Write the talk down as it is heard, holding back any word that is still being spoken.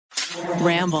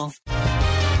Ramble.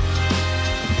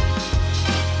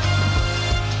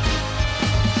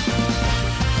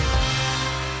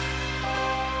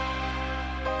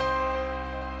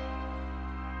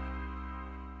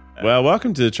 Well,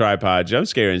 welcome to the Tripod Jump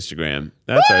Scare Instagram.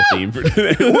 That's our theme for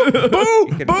today. You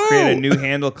can create a new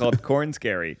handle called Corn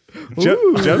Scary.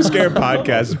 Jump Scare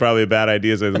podcast is probably a bad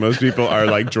idea since most people are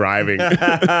like driving.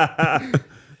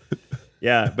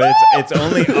 Yeah, but it's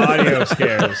only audio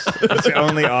scares. It's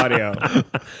only audio.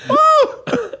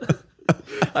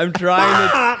 I'm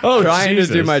trying to do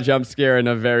Jesus. my jump scare in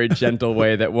a very gentle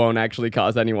way that won't actually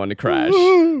cause anyone to crash.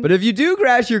 But if you do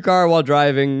crash your car while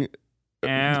driving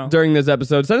Ow. during this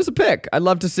episode, send us a pic. I'd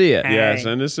love to see it. Yeah,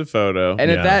 send us a photo.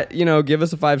 And at that, give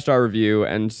us a 5-star review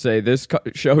and say, this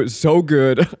show is so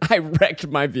good, I wrecked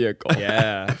my vehicle.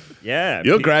 Yeah. Yeah.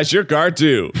 You'll crash your car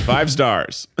too. 5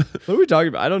 stars. What are we talking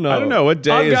about? I don't know. I don't know. What day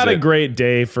I've is got a it? great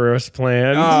day for us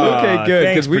planned. Okay, good,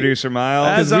 Thanks, 'cause we- producer Miles.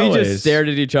 Because As we always. just stared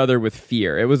at each other with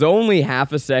fear. It was only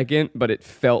half a second, but it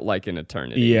felt like an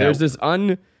eternity. Yeah. There's this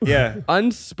Yeah.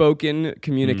 unspoken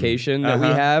communication that we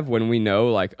have when we know,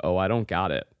 like, oh, I don't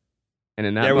got it. And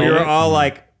in that Yeah, we moment, were all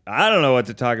like, I don't know what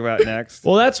to talk about next.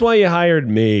 Well, that's why you hired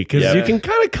me, because Yeah. you can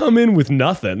kind of come in with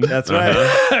nothing. That's right.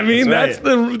 I mean, That's that's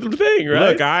the thing, right?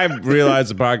 Look, I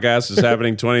realized the podcast was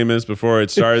happening 20 minutes before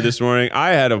it started this morning. I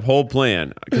had a whole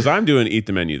plan because I'm doing Eat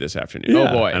the Menu this afternoon.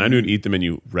 Oh, boy. And I'm doing Eat the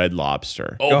Menu Red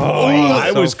Lobster. boy.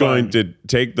 I So was fun. going to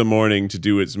take the morning to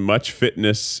do as much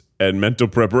fitness and mental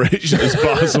preparation as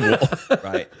possible.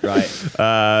 Right.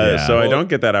 So I don't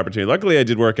get that opportunity. Luckily, I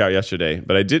did work out yesterday,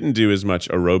 but I didn't do as much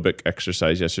aerobic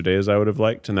exercise yesterday as I would have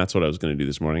liked. And that's what I was going to do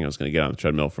this morning. I was going to get on the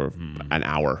treadmill for an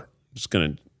hour. Just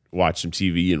going to watch some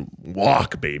TV and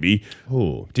walk, baby.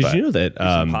 Ooh, did you know that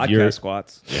Podcast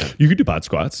squats. you could do pod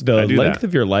squats? The do length that.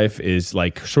 of your life is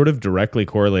like sort of directly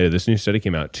correlated. This new study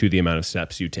came out to the amount of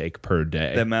steps you take per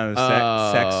day. The amount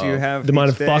of sex you have. The amount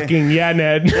of each day. fucking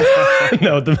Ned.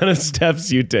 No, the amount of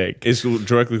steps you take. It's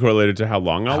directly correlated to how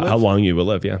long I'll live. How long you will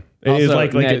live? Yeah, Also, it's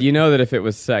like Ned, a- you know that if it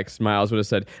was sex, Miles would have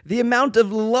said, the amount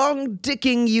of long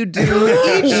dicking you do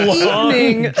each long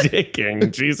evening.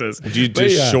 dicking. Jesus. Do But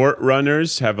yeah. short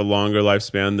runners have a longer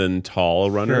lifespan than tall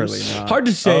runners? Surely not. Hard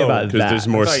to say about Because that. there's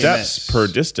more I thought you steps meant-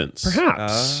 per distance.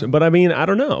 Perhaps, but I mean, I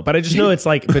don't know. But I just know it's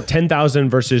like but 10,000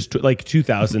 versus like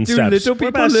 2,000 Do steps. little people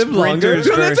about live longer? sprinters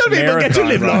versus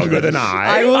marathon runners? than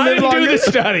I will I live didn't do longer. the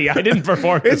study. I didn't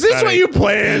perform. Is this what you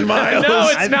planned, Miles? No,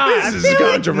 it's not. This is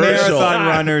controversial. Marathon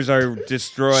runners are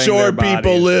destroying Short their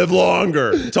people bodies. live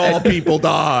longer. Tall people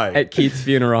die. At Keith's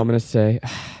funeral, I'm going to say,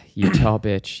 you tall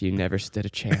bitch, you never stood a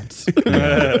chance.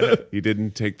 You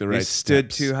didn't take the They right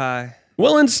stood steps. too high.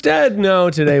 Well, instead, no.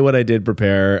 Today, what I did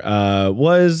prepare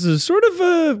was sort of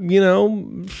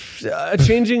a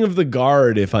changing of the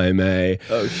guard, if I may.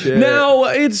 Oh, shit. Now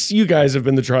it's you guys have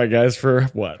been the Try Guys for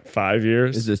what 5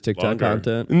 years? Is this TikTok Longer.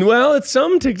 content? Well, it's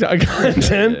some TikTok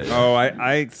content. Oh,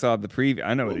 I saw the preview.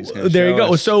 I know what he's going to show There you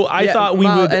go. us. So I thought we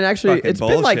would. And actually, Fucking it's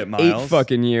been like bullshit, 8 Miles.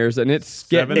 fucking years, and it's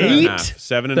getting 8? 7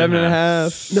 7 and a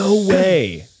half. No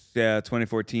way. Yeah,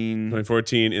 2014.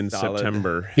 2014 in Solid.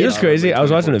 September. Here's crazy. I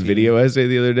was watching a 2014. video essay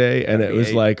the other day, and it was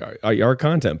NBA. like our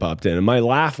content popped in, and my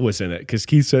laugh was in it because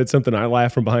Keith said something. I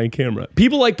laughed from behind camera.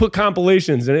 People like put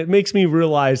compilations, and it makes me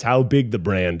realize how big the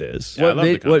brand is. Yeah, I love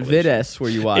the What compilation. vid-s were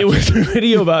you watching? It was a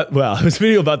video about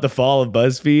the fall of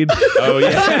BuzzFeed. Oh,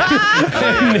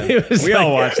 yeah. And it was We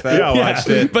all watched that. We all watched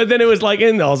it. But then it was like,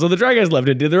 and also the Try Guys left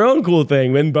it, did their own cool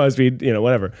thing. Then BuzzFeed,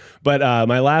 whatever. But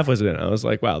my laugh was in it. I was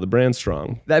like, wow, the brand's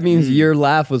strong. That means your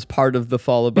laugh was part of the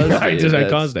fall of BuzzFeed. I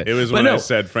caused it. It was But when no. I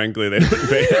said, frankly, they wouldn't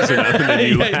pay us enough, and then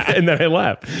you laughed. and then I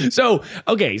laughed. So,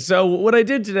 okay. So what I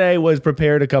did today was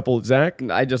prepared a couple, Zach.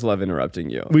 I just love interrupting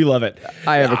you. We love it.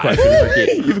 I have a question for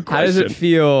Keith. How does it question.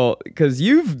 feel? Because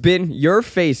your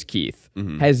face, Keith,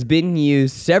 has been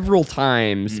used several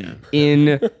times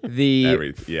in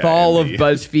the fall of in the-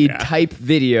 BuzzFeed type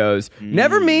videos.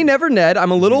 Never me, never Ned. I'm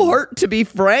a little hurt, to be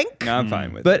frank. No, I'm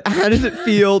fine with it. But how does it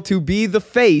feel to be the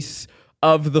face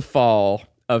of the fall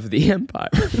of the empire?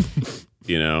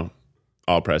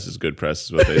 All press is good press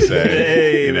is what they say.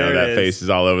 Hey, there that it is. face is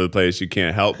all over the place. You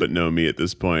can't help but know me at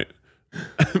this point.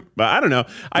 But I don't know.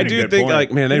 I a do good think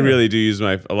point. they really do use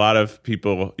a lot of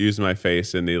people use my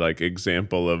face in the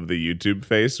example of the YouTube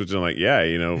face, which I'm like,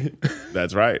 yeah,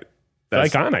 that's right.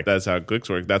 That's iconic. That's how clicks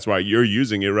work. That's why you're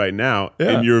using it right now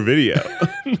in your video.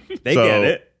 They So get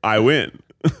it. I win.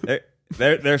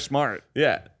 They're smart.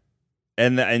 Yeah.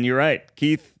 And you're right,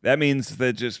 Keith. That means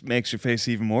that just makes your face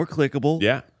even more clickable.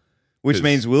 Yeah. Which 'Cause-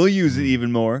 means we'll use it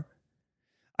even more.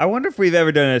 I wonder if we've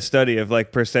ever done a study of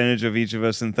like percentage of each of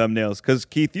us in thumbnails. Because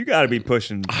Keith, you got to be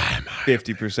pushing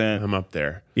 50%. I'm up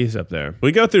there. He's up there.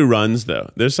 We go through runs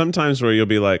though. There's some times where you'll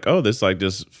be like, oh, this like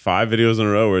just 5 videos in a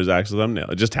row where it's actual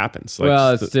thumbnail. It just happens. Like,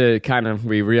 Well, it's to kind of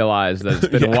we realize that it's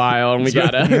been a while and we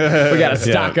gotta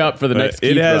stock up for the next.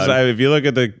 It Keith has. run. If you look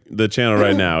at the channel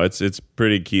right now, it's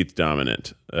pretty Keith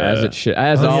dominant. As it should,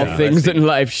 as all things in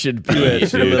life should be.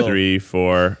 2, 3,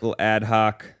 4. Little ad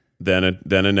hoc. Then a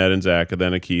Ned and Zach,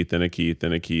 then a Keith, then a Keith,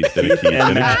 then a Keith, then a Keith, then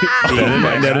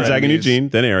a Ned and Zach and Eugene,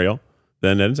 then Ariel,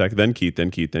 then Ned and Zach, then Keith,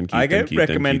 then Keith, then Keith. I then get Keith, then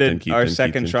recommended Keith, then Keith, our then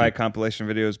second Keith, try then Keith. compilation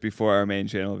videos before our main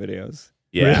channel videos.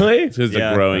 Yeah, Really? It's a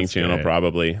Yeah, growing that's channel, great.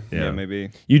 probably. Yeah,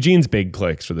 maybe. Eugene's big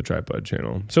clicks for the Tripod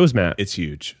channel. So is Matt. It's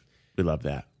huge. We love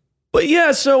that. But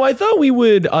yeah, so I thought we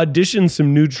would audition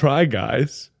some new Try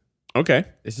Guys. Okay.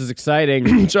 This is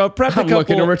exciting. So I've prepped I'm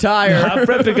looking to retire. I've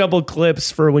prepped a couple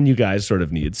clips for when you guys sort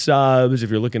of need subs,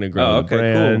 if you're looking to grow Oh, the okay,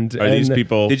 brand. Are these And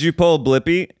people? Did you pull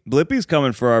Blippy? Blippy's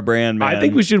coming for our brand, man. I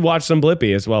think we should watch some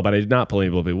Blippy as well, but I did not pull any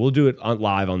Blippy. We'll do it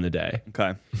live on the day.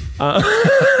 Okay.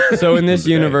 So in this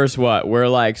universe, what? We're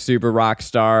like super rock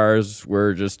stars.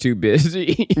 We're just too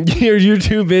busy. You're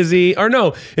too busy. Or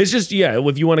no, it's just,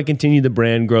 if you want to continue the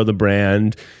brand, grow the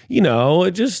brand,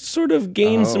 just sort of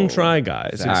gain some Try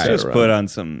Guys. All right. Just put on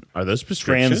some Are those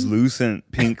prescription?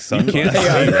 translucent pink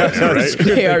sunglasses.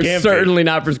 They are Can't be. certainly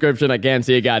not prescription. I can't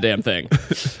see a goddamn thing,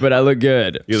 but I look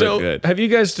good. You So look good. have you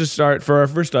guys to start for our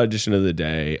first audition of the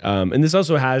day? And this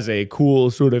also has a cool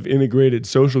sort of integrated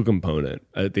social component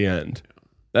at the end.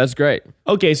 That's great.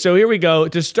 Okay, so here we go.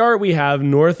 To start, we have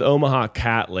North Omaha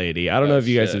Cat Lady. I don't know if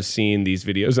you guys shit. have seen these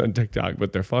videos on TikTok,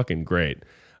 but they're fucking great.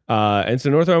 And so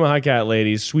North Omaha Cat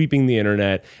Lady is sweeping the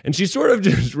internet, and she sort of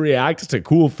just reacts to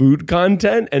cool food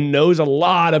content and knows a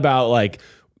lot about like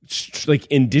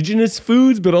indigenous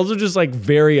foods, but also just like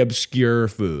very obscure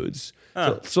foods.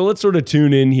 So let's sort of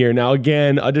tune in here. Now,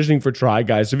 again, auditioning for Try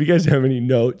Guys. So if you guys have any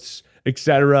notes,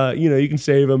 etc., you can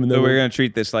save them. And then So we're going to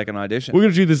treat this like an audition. we're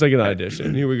gonna treat this like an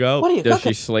audition. Here we go. What are you Does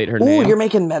cooking? she slate her Ooh, name? you're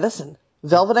making medicine.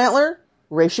 Velvet antler,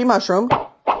 reishi mushroom,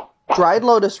 dried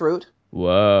lotus root,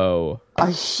 Whoa.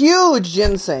 a huge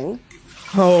ginseng,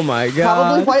 Oh my god.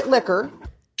 probably white liquor,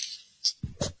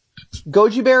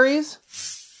 goji berries,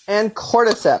 and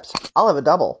cordyceps. I'll have a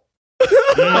double. You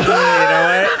know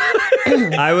what?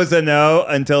 I was a no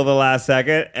until the last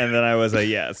second, and then I was a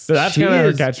yes. So that's She kind of her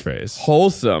is catchphrase.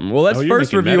 Wholesome. Well, let's Oh, you're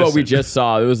first making review what we medicine. just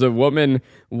saw. There was a woman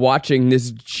watching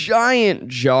this giant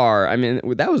jar. I mean,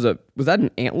 was that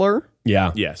an antler?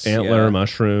 Yeah. Yes. Antler, Yeah.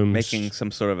 mushrooms. Making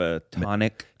some sort of a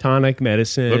tonic. tonic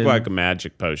medicine. Look like a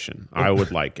magic potion. I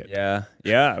would like it.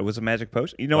 Yeah, it was a magic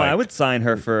potion. You know, Like- I would sign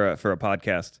her for a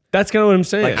podcast. That's kind of what I'm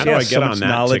saying. Like, How she do I has get so on much that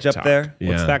knowledge up TikTok? there.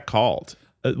 What's Yeah. that called?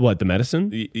 What, the medicine?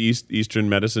 Eastern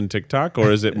medicine TikTok, or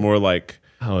is it more like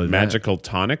How is that? magical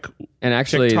tonic? And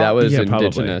actually, TikTok? that was Yeah, probably.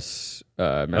 indigenous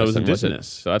medicine. was wasn't it? indigenous.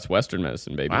 So that's Western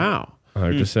medicine, baby. Wow.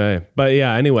 Hard to say. But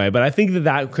yeah, anyway. But I think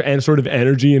that and sort of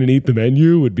energy in an Eat the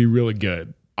Menu would be really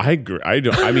good. I agree.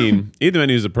 I mean, Eat the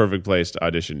Menu is a perfect place to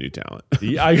audition new talent.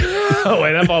 Yeah,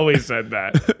 wait, I've always said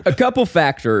that. A couple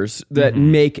factors that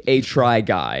make a Try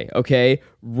Guy, okay?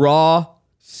 Raw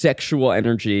sexual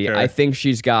energy. I think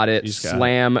she's got it. got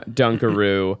Slam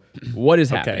Dunkaroo. What is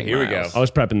happening? here we go. Miles? I was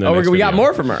prepping the Oh, next we got video.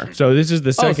 more from her. So this is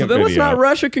the second Oh, so then let's video. not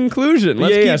rush a conclusion.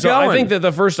 Let's keep so going. I think that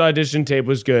the first audition tape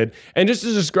was good. And just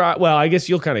to describe, well, I guess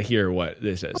you'll kind of hear what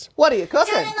this is. What are you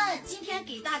cooking?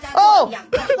 Oh,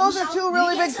 those are two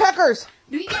really big peckers.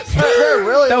 They're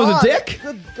really That was a long. dick?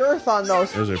 Good girth on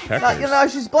those. Those are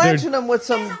peckers. She's blanching them with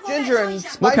some ginger and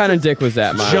spices. What kind of dick was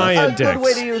that, Miles? Giant A good way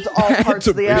dicks. to use all parts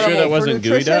of the Are you animal sure that for wasn't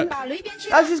gooey nutrition. duck?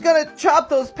 Now she's gonna chop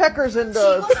those peckers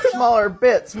into smaller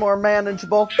bits, more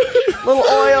manageable. Little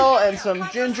oil and some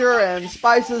ginger and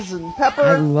spices and pepper.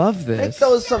 I love Make this.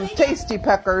 those some tasty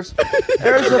peckers.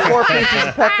 There's the 4 pieces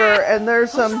of pecker, and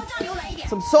there's some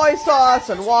soy sauce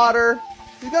and water.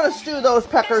 You're gonna stew those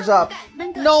peckers up.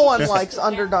 No one likes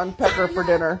underdone pecker for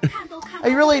dinner. I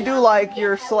really do like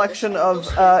your selection of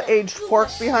aged pork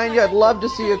behind you. I'd love to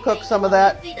see you cook some of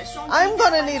that. I'm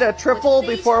gonna need a triple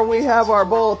before we have our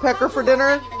bowl of pecker for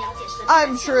dinner.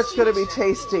 I'm sure it's gonna be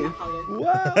tasty.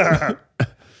 Yeah,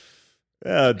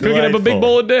 Cooking up a big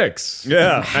bowl of dicks.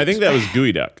 Yeah. I think that was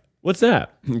gooey duck. What's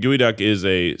that? Gooey duck is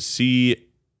a sea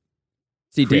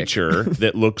See, dick. creature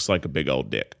that looks like a big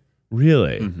old dick.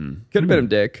 Really? Could have been a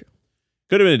dick.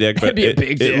 Could have been a dick, but be a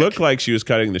big it dick. looked like she was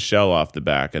cutting the shell off the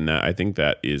back, and I think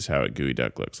that is how a gooey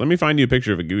duck looks. Let me find you a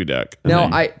picture of a gooey duck. Now,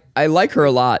 I like her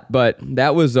a lot, but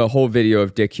that was a whole video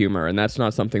of dick humor, and that's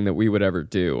not something that we would ever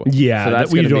do. Yeah, so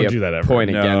that's we gonna don't be a do that ever. point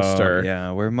against her.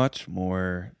 Yeah, we're much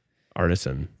more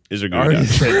Artisan. These are gooey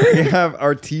ducks. We have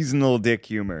artisanal dick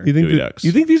humor. You think Gooey ducks.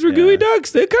 You think these were gooey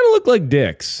ducks? They kind of look like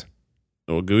dicks.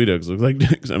 Well, gooey ducks look like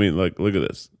dicks. I mean, look at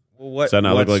this. Well, what Does that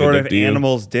not look like sort a of dick to you?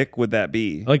 animal's dick would that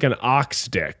be? Like an ox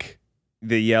dick.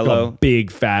 The A yellow.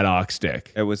 big fat ox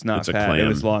dick. It was not It's a fat. It clam.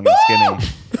 was long and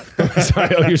skinny.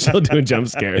 Sorry, you're still doing jump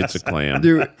scares. It's a clam.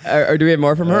 Do we have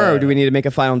more from her, or do we need to make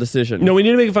a final decision? No, we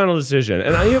need to make a final decision.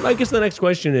 And I guess the next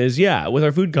question is, with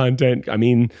our food content, I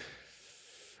mean,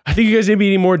 I think you guys need to be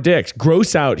eating more dicks.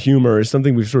 Gross out humor is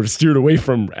something we've sort of steered away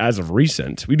from as of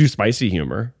recent. We do spicy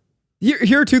humor.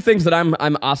 Here are two things that I'm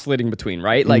oscillating between,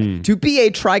 right? Like, to be a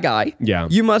try guy,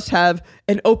 you must have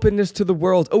an openness to the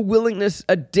world, a willingness,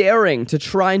 a daring to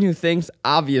try new things.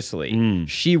 Obviously,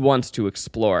 she wants to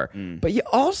explore. But you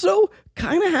also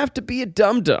kind of have to be a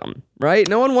dum-dum, right?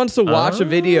 No one wants to watch a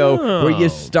video where you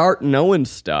start knowing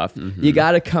stuff. You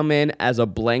got to come in as a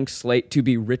blank slate to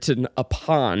be written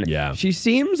upon. Yeah. She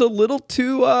seems a little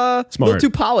too little too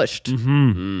polished. I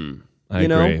You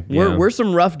agree. know, we're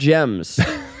some rough gems.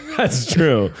 That's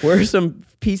true. We're some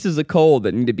pieces of coal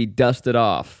that need to be dusted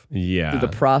off Yeah. through the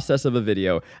process of a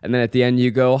video. And then at the end you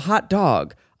go, hot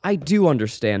dog, I do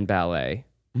understand ballet.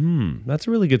 That's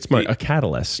a really good smart. A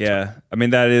catalyst. Yeah. I mean,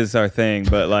 that is our thing.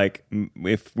 But like,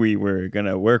 if we were going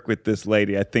to work with this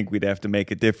lady, I think we'd have to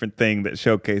make a different thing that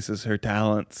showcases her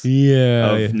talents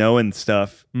Yeah. of knowing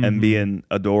stuff and being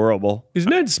adorable. Is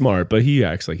Ned's smart, but he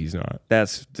acts like he's not.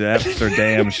 That's for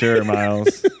damn sure,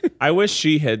 Miles. I wish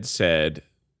she had said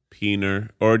peener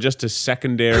or just a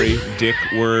secondary dick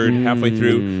word halfway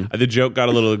through. The joke got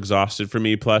a little exhausted for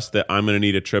me. Plus, that I'm going to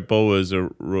need a triple was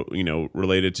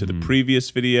related to the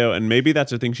previous video, and maybe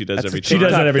that's a thing she does every time. She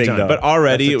does that every thing, time. though. But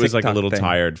already That's a it was like a TikTok little thing.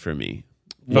 tired for me.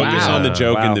 Focus on the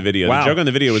joke in the video. Wow. The joke in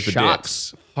the video was the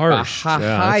Shots. dicks. Harsh. Hired.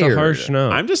 That's a harsh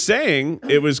no. I'm just saying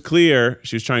it was clear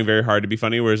she was trying very hard to be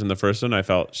funny, whereas in the first one I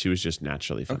felt she was just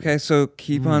naturally funny. Okay, so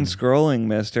keep on scrolling,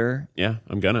 mister. Yeah,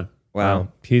 I'm gonna. Wow.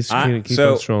 Keep on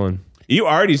so- strolling. You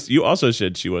also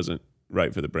said she wasn't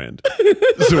right for the brand.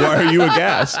 So why are you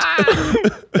aghast?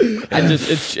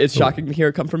 It's shocking to hear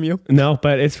it come from you. No,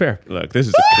 but it's fair. Look,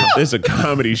 this is a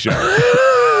comedy show.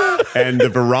 And the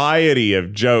variety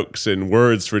of jokes and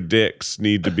words for dicks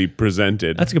need to be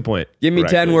presented. That's a good point. Give me 10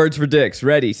 Correctly. words for dicks.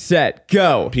 Ready, set,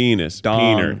 go. Penis, Dong.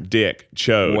 peener, dick,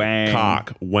 chode, Wang.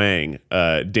 cock, wang,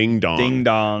 ding dong. Ding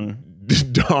dong.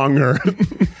 Donger.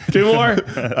 2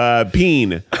 more.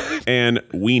 Peen and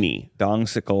weenie.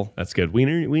 Dongsicle. That's good.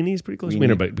 Wiener's pretty close.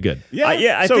 Wiener, but good. Yeah,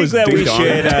 I so think is that we ding dong.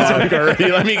 should. Donger.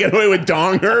 You let me get away with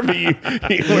donger,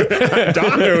 but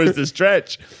donger was the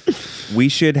stretch. We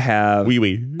should have Wee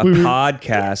wee. a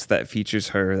podcast that features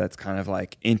her that's kind of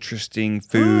like interesting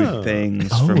food things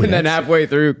from And then halfway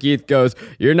through, Keith goes,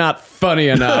 "You're not funny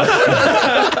enough."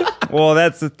 Well,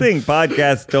 that's the thing.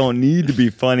 Podcasts don't need to be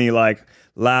funny, like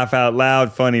laugh out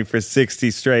loud funny for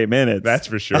 60 straight minutes. That's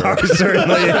for sure.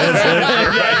 certainly is.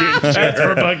 That's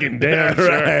for fucking damn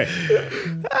Right.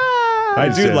 I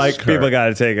do just like her. people got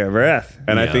to take a breath.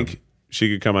 And I Yeah. think she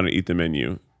could come on and eat the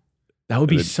menu. That would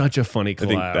be such a funny collab. I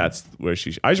think that's where I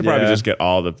should probably Yeah. just get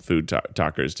all the food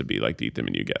talkers to be like the Eat the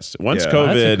Menu guests. Once Yeah. COVID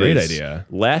That's a great is idea.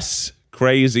 less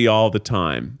crazy all the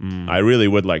time, I really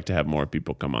would like to have more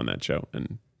people come on that show.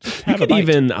 And You could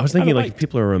even, I was thinking, like, if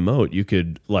people are remote, you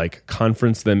could, like,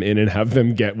 conference them in and have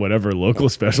them get whatever local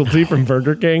specialty from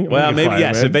Burger King. well, You maybe fly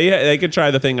yes. them If they could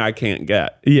try the thing I can't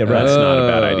get. Yeah, right. That's not a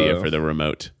bad idea for the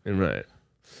remote. in. Right.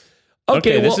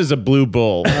 Okay, well- this is a blue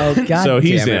bull. Oh, God so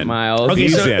he's damn it, in. Miles. Okay,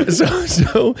 He's so in. that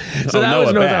Noah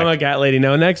was North back. Alabama Cat Lady.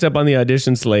 Now, next up on the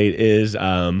audition slate is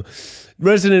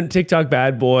resident TikTok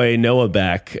bad boy Noah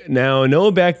Beck. Now,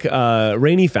 Noah Beck,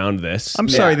 Rainey found this. I'm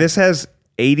sorry, this has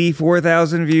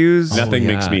 84,000 views. Nothing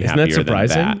makes me Isn't happier that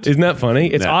surprising? than that. Isn't that funny?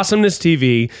 It's That- Awesomeness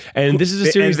TV, and this is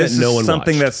a series And this that no is one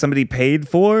something watched. that somebody paid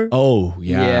for. Oh,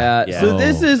 yeah. Yeah. So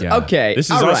this is yeah. okay. This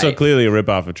is all also right. clearly a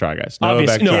ripoff of Try Guys. Noah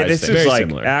Obviously- Beck no, tries This things. is very like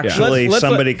similar. Yeah. actually Let's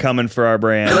somebody coming for our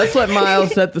brand. Let's let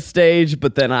Miles set the stage,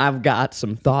 but then I've got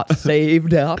some thoughts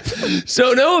saved up.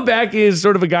 So Noah Beck is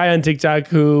sort of a guy on TikTok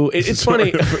who it's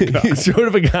funny. He's sort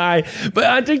of a guy, but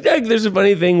on TikTok there's a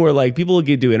funny thing where like people will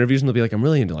do interviews and they'll be like, "I'm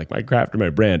really into like my craft or my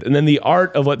brand," and then the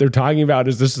art of what they're talking about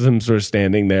is this is them sort of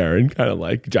standing there and kind of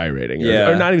like gyrating, Yeah.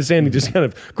 or not even standing, just kind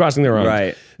of crossing their arms.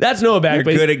 Right. That's Noah Beck. You're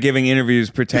but good at giving interviews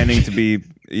pretending to be,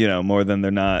 more than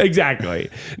they're not. Exactly.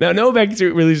 Now, Noah Beck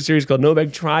released a series called Noah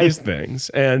Beck Tries Things,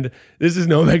 and this is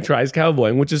Noah Beck Tries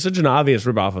Cowboying, which is such an obvious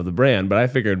ripoff of the brand, but I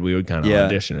figured we would kind of Yeah.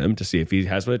 audition him to see if he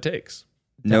has what it takes.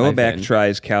 Noah Dive Beck in.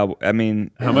 tries cowboy. I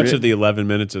mean, How much of the 11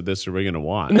 minutes of this are we going to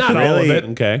watch? Not all of Really? it.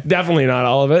 Okay. Definitely not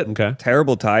all of it. Okay.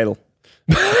 terrible title.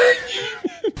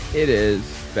 It is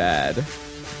bad.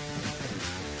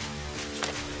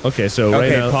 Okay, so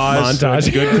right now, pause.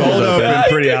 montage. Good cold open,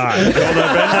 pretty hot. Cold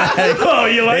open. Oh,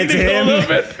 you like It's the cold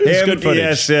open? Him, good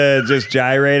footage. yes, just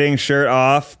gyrating, shirt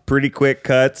off, pretty quick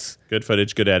cuts. Good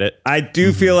footage, good edit. I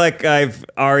do feel like I've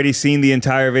already seen the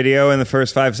entire video in the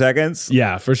first 5 seconds.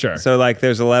 Yeah, for sure. So like,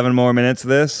 there's 11 more minutes of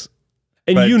this.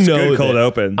 And but you it's know, good cold that-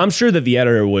 open. I'm sure that the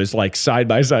editor was like side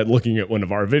by side looking at one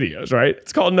of our videos, right?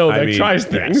 It's called No Beck Tries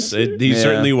Things. Yes, he Yeah.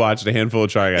 certainly watched a handful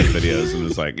of Try Guys videos and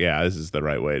was like, yeah, this is the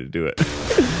right way to do it.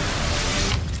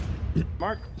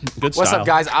 Mark. Good What's style. up,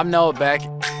 guys? I'm Noah Beck,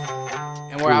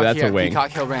 and we're Ooh, out that's here a at wing.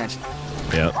 Peacock Hill Ranch.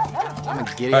 Yeah. I'm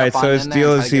gonna get All right, so his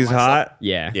deal is he's hot.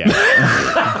 Yeah. Yeah.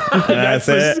 That's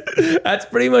it. That's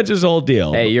pretty much his whole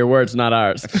deal. Hey, your words, not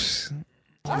ours.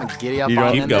 I'm gonna giddy up You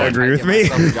on don't in there and agree try to with get me?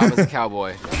 myself a job as a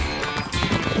cowboy.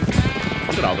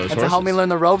 Look at all those And to help me horses. learn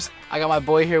the ropes, I got my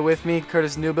boy here with me,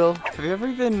 Curtis Newbill. Have you ever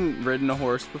even ridden a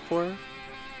horse before?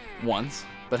 Once.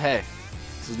 But hey,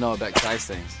 this is Noah Beck Tries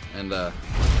Things. And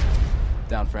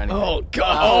down for anything. Oh,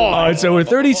 God. All right, so we're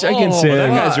 30 seconds That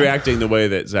in. guy's reacting the way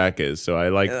that Zach is, so I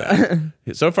like that.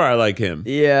 So far, I like him.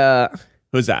 Yeah.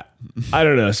 Who's that? I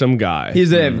don't know, some guy.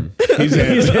 He's in. He's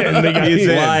in. The guy's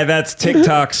in. Why, that's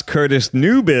TikTok's Curtis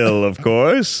Newbill, of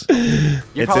course. You're It's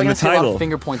probably in gonna the see a lot title. of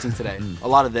finger pointing today. A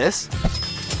lot of this.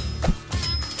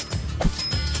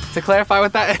 To clarify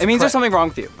what that It means there's something wrong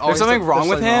with you. Always There's something wrong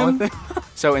with something wrong him.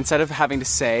 with So instead of having to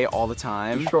say all the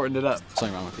time, shortened it up.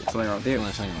 something wrong with you. Something wrong with you.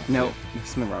 No, there's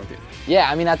something wrong with you.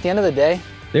 Yeah, I mean, at the end of the day,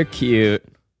 They're cute.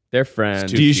 They're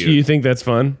friends. Too Do cute. you think that's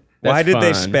fun? Why That's did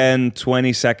they fun. spend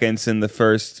 20 seconds in the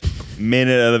first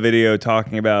minute of the video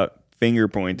talking about finger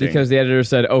pointing? Because the editor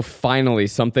said, "Oh, finally,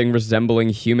 something resembling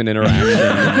human interaction."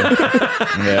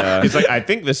 yeah. He's like, I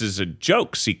think this is a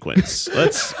joke sequence.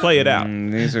 Let's play it out.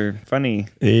 These are funny.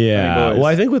 Yeah. Funny boys. Well,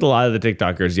 I think with a lot of the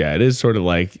TikTokers, yeah, it is sort of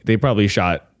like they probably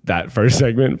shot that first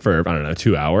segment for, I don't know,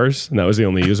 2 hours. And that was the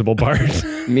only usable part.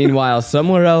 Meanwhile,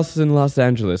 somewhere else in Los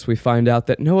Angeles, we find out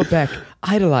that Noah Beck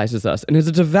idolizes us and is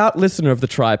a devout listener of the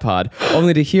tripod,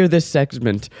 only to hear this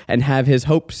segment and have his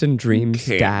hopes and dreams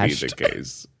Can't dashed. be the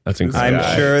case. That's incredible.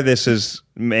 I'm sure this is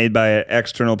made by an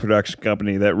external production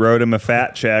company that wrote him a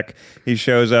fat check. He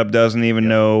shows up, doesn't even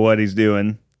know what he's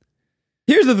doing.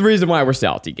 Here's the reason why we're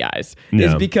salty, guys. Yeah.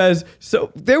 Is because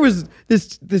so there was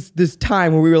this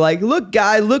time where we were like, look,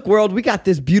 guys, look, world, we got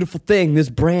this beautiful thing, this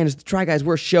brand, it's the Try Guys,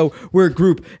 we're a show, we're a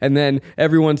group. And then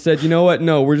everyone said, you know what?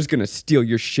 No, we're just gonna steal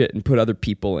your shit and put other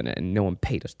people in it. And no one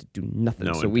paid us to do nothing.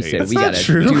 No so one we paid said us. we That's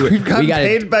gotta not true. do it. We've gotten We gotta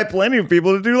paid by plenty of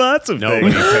people to do lots of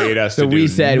Nobody things. paid us so to do we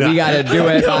said we nothing. gotta do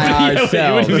it by What do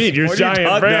ourselves. you mean? You're What are you giant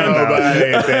talking brand. about?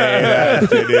 Nobody paid us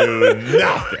to do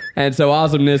nothing. And so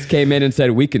Awesomeness came in and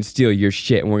said, we can steal your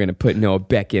shit and we're gonna put Noah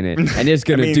Beck in it. And it's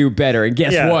gonna do better. And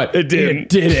guess yeah, what? it didn't. It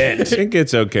didn't. I think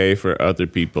it's okay for other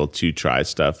people to try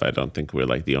stuff. I don't think we're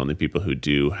like the only people who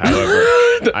do. However,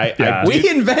 I We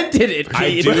invented it. I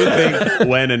Pete. do think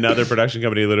when another production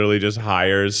company literally just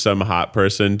hires some hot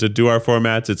person to do our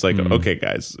formats, it's like, okay,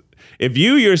 guys, if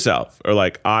you yourself are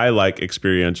like, I like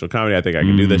experiential comedy, I think I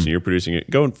can do this, and you're producing it,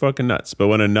 go fucking nuts. But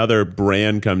when another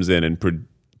brand comes in and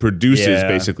produces Yeah.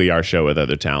 basically our show with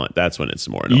other talent, that's when it's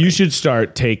more annoying. You should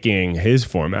start taking his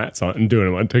formats and doing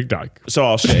them on TikTok. So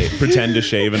I'll pretend to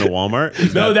shave in a Walmart.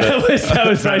 Is No, that was is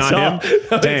that I not saw.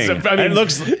 him? Dang. I mean, It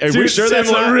looks. Are we too sure that's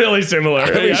similar? not? Really similar.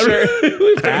 Are we sure?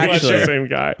 Actually. the same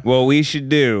guy. What we should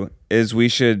do is we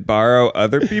should borrow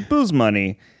other people's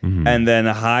money and then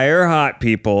hire hot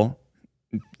people,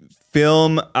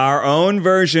 film our own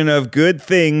version of good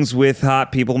things with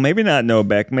hot people. Maybe not Noah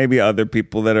Beck, maybe other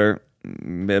people that are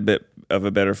a bit of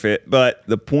a better fit. But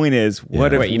the point is,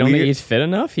 what if Wait, you don't think he's fit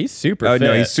enough? He's super Oh fit.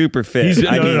 no, he's super fit. He's,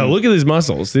 no, look at his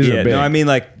muscles. These yeah, are big. no, I mean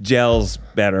like gels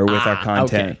better with our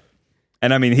content. okay.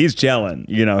 And I mean, he's gelling.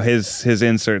 You know, his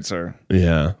inserts are.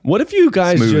 yeah. What if you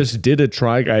guys Smooth. just did a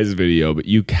Try Guys video, but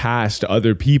you cast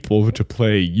other people to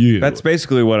play you? That's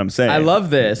basically what I'm saying. I love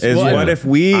this. Is Well, what if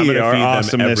we I'm gonna are feed them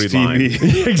awesomeness every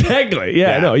TV? exactly.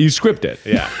 Yeah, Yeah. no, you script it.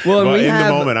 Yeah. Well, Well, we in have-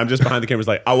 the moment, I'm just behind the cameras,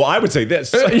 like, oh, well, I would say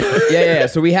this. yeah.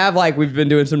 So we have we've been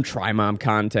doing some Try Mom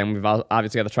content. We've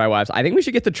obviously got the Try Wives. I think we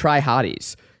should get the Try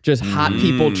Hotties. Just hot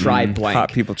people try blank.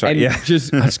 Hot people try- And yeah.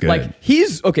 just That's good. like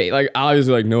he's okay. Like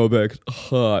obviously, like Noah Beck's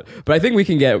hot, but I think we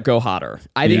can go hotter.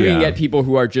 I think we can Yeah. get people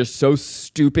who are just so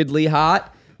stupidly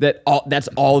hot that that's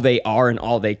all they are and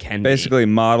all they can Basically,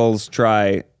 models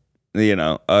try,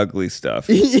 ugly stuff.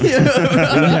 Oh, wait,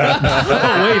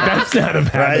 that's not a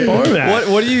bad be. format.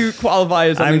 What do you qualify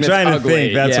as something I'm that's trying to ugly?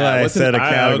 think. That's why I what's said a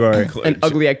category. an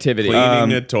ugly activity.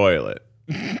 Cleaning a toilet.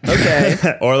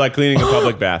 Okay. Or like cleaning a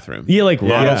public bathroom. Yeah, like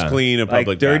Models yeah. clean a public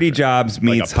Like dirty bathroom. jobs Like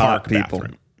meets a park hot people.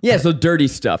 bathroom. Yeah. So dirty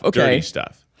stuff. Okay. Dirty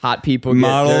stuff. hot people get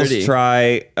Models dirty.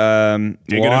 try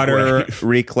Digging a water grave.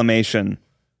 reclamation.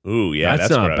 Ooh, yeah, That's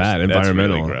that's not gross. bad. That's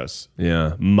Environmental. really gross.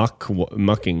 Yeah,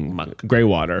 mucking, gray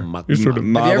water. Muck. You're sort of. Have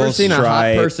you ever Models seen a hot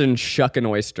try- person shuck an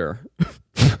oyster?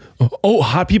 Oh,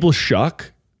 hot people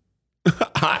shuck.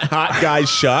 Hot guys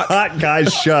shuck. Hot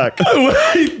guys shuck.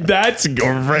 That's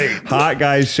great. Hot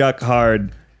guys shuck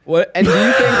hard. What? And do you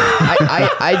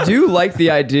think I do like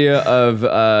the idea of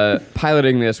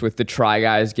piloting this with the Try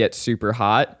Guys get super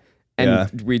hot,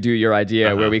 and we do your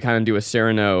idea where we kind of do a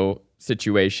Cyrano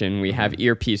situation. We have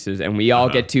earpieces, and we all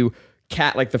get to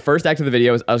like the first act of the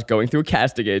video is us going through a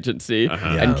casting agency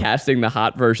and casting the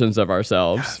hot versions of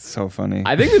ourselves. It's so funny.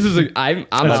 I think this is I'm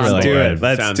That's on really do board. it.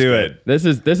 Let's Sounds do good. it.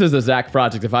 This is a Zach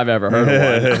project if I've ever heard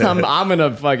of one. I'm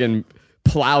gonna fucking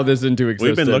plow this into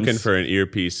existence. We've been looking for an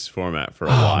earpiece format for a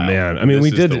while. Oh man, I mean, This we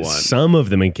is did the one. some of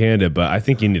them in Canada, but I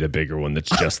think you need a bigger one that's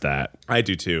just that. I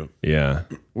do too. Yeah.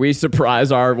 We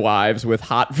surprise our wives with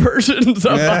hot versions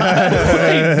of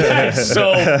That's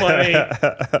so funny.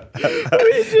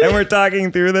 And we're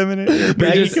talking through them in it.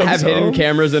 We just have hidden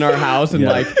cameras in our house and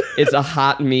like it's a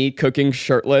hot me cooking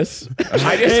shirtless.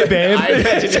 Hey, babe. I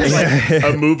imagine it's like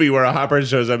a movie where a hot person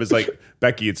shows up. It's like,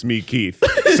 Becky, it's me, Keith.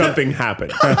 Something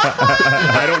happened.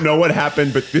 I don't know what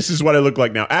happened, but this is what I look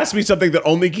like now. Ask me something that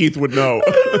only Keith would know.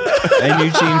 And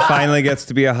Eugene finally gets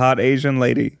to be a hot Asian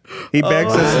lady. He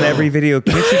begs us in every video,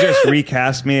 can't you just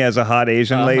recast me as a hot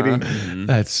Asian lady?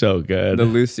 That's so good. The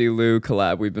Lucy Liu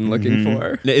collab we've been looking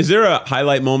for. Now, is there a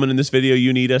highlight moment in this video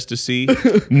you need us to see?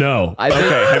 No, I think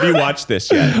Okay, have you watched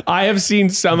this yet? I have seen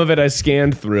some of it. I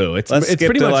scanned through. It's Let's it's skip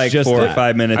pretty to much like just 4 or that.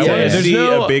 5 minutes. I want to there's see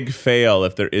no- a big fail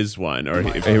if there is one. Or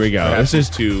if Here we go. perhaps This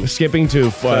is too. skipping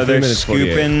to So 3 they're minutes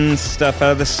 48. scooping stuff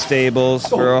out of the stables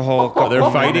for a whole couple They're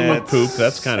fighting with minutes. poop.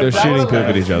 That's kind They're of shooting poop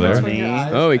at each other.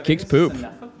 Oh, he kicks poop.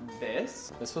 Enough of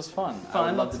this. This was fun. I Fun.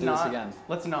 would love Let's to do this not. again.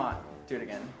 Let's not do it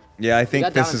again. Yeah, I think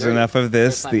got this down is and dirty. enough of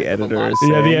this. First The time I editor is Yeah,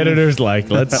 the saying. editor's like,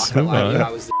 let's move I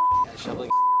on. was shoveling.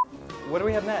 What do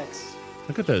we have next?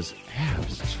 Look at those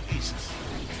abs. Jesus.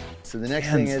 So the next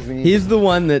thing is we need. He's the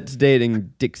one that's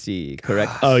dating Dixie,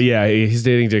 correct? Oh yeah, he's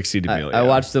dating Dixie D'Amelio. I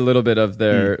watched a little bit of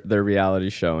their reality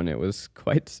show and it was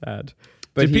quite sad.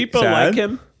 But Did people sad? like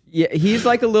him? Yeah, he's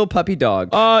like a little puppy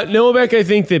dog. Noah Beck, I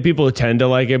think that people tend to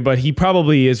like him, but he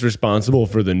probably is responsible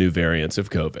for the new variants of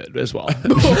COVID as well.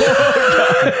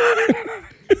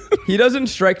 He doesn't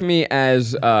strike me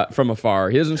as from afar.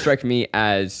 He doesn't strike me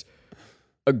as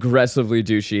aggressively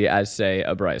douchey as say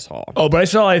a Bryce Hall. Oh,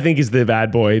 Bryce Hall, I think, is the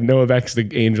bad boy. Noah Beck's the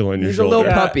angel on your He's a shoulder.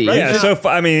 little puppy. Yeah, so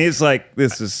I mean, it's like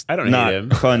this is I don't hate not him.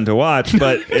 fun to watch,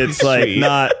 but it's like Sweet.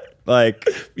 not like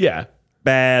Yeah,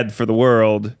 bad for the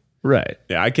world. right.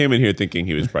 Yeah, I came in here thinking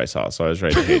he was Bryce Hall, so I was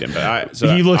ready to hate him. But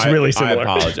He looks really similar.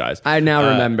 I apologize. I now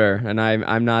remember, and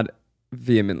I'm not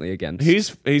vehemently against.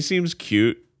 He seems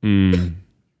cute.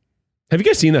 Have you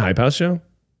guys seen the Hype House show?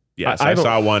 Yes, I I haven't-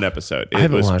 saw one episode. I It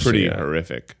haven't was watched it pretty yet.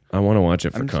 horrific. I want to watch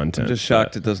it for I'm content. just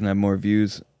shocked it doesn't have more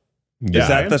views. Yeah, Is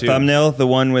that I the am too. thumbnail? The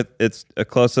one with it's a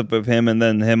close up of him and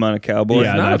then him on a cowboy?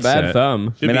 Yeah, not a that's bad it.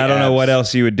 thumb. I mean, I don't know what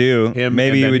else you would do. Him Maybe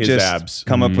and you then would his just abs.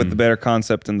 come up with a better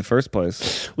concept in the first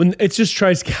place. When it just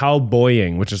tries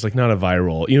cowboying, which is like not a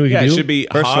viral. You know what you Yeah, can it do? should be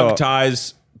First of all- hog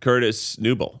ties Curtis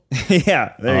Newble.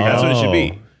 Yeah, there you That's go. what it should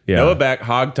be. Yeah. Noah Beck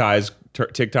hog ties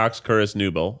TikTok's Curtis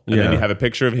Newble, and then Yeah. you have a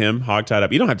picture of him hog tied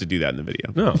up. You don't have to do that in the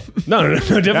video. No,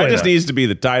 definitely That just not. needs to be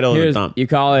the title and the Here's, thumb. you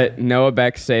call it Noah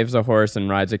Beck saves a horse and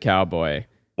rides a cowboy,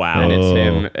 Wow. and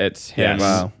Oh. it's him Yes.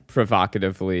 Wow.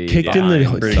 provocatively Kicked in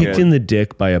Pretty good. the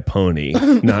dick by a pony,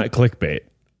 not clickbait.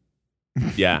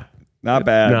 Yeah. Not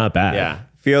bad. Not bad. Yeah.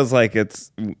 Feels like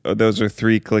it's those are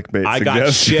 3 clickbait I got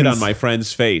suggestions. shit on my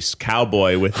friend's face.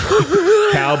 Cowboy with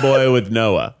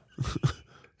Noah.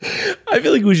 I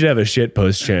feel like we should have a shit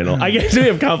post channel. I guess we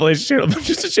have compilation channel, but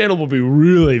just a channel will be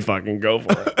really fucking go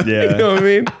for it. Yeah. You know what I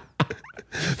mean?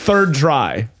 Third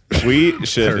try. We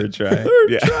should Third try.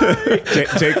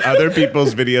 take other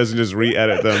people's videos and just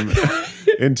re-edit them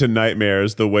into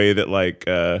nightmares the way that like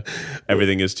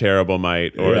Everything Is Terrible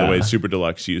might, or Yeah. the way Super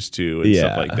Deluxe used to, and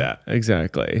stuff like that.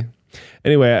 Exactly.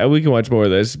 Anyway, we can watch more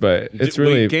of this, but it's We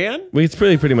really can? It's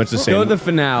really pretty much the same. Go to the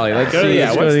finale. Let's Go to- see. yeah,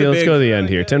 let's what's the let's big- go to the end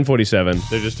here. 10:47.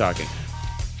 They're just talking.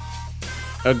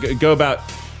 Go about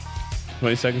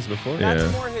 20 seconds before. Yeah.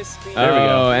 More his speed. There we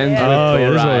go. Ends with Oh yeah,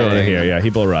 bull this is what I want to riding. hear. Yeah, he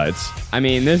bull rides. I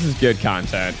mean, this is good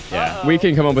content. Yeah, we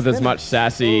can come up with as much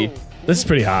sassy This is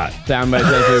pretty hot. soundbites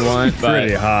as we want, but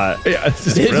Pretty hot. Yeah,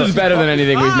 this is better than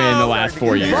anything we've made in the last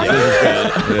 4 years.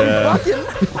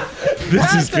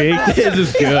 This is fake. This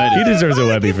is good. He deserves a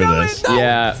Webby for this.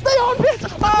 Yeah.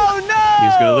 Oh no!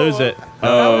 He's gonna lose it.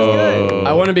 Oh,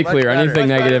 I want to be clear. better. Anything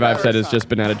Much negative better I've said first has just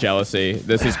been out of jealousy.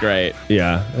 This is great.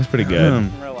 Yeah, that's pretty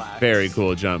good. Relax. very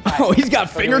cool jump. Oh, he's got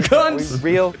finger guns.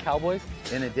 Real cowboys?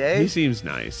 In a He day? seems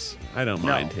nice. I don't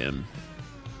mind him.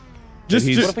 Just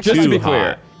He's to too be clear,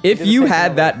 hot. if you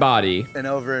had that body, And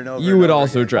over and over. you and would over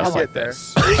also again. dress I'll like get there.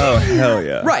 this. Oh, hell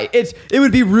yeah. Right. It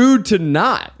would be rude to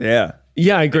not. Yeah.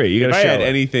 Yeah, I agree. You If got I to show had it.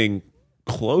 anything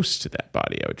close to that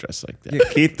body, I would dress like that. Yeah,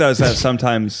 Keith does that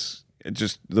sometimes,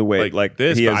 just the way like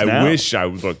this. he But is I now. wish I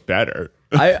would look better.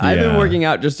 I've been Yeah. working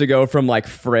out just to go from like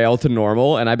frail to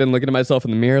normal, and I've been looking at myself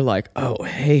in the mirror like, oh,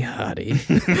 hey,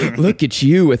 hottie, look at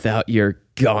you without your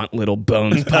gaunt little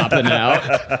bones popping out.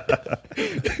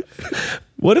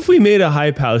 What if we made a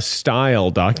Hype House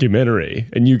style documentary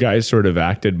and you guys sort of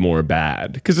acted more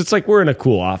bad? Because it's like we're in a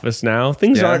cool office now.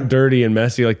 Things Yeah. aren't dirty and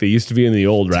messy like they used to be in the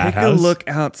old rat Take house. a look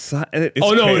outside.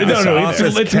 Oh, no,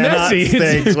 it's messy.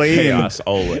 Stay clean. Chaos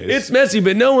always. It's messy,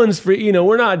 but no one's free. You know,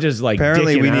 we're not just like.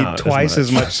 Apparently, dicking we need out twice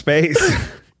as much space.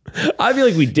 I feel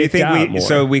like we Do you dicked think out more.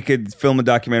 so? We could film a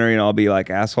documentary and all be like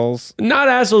assholes. Not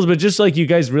assholes, but just like you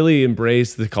guys really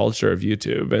embrace the culture of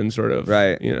YouTube and sort of,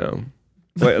 Right. You know,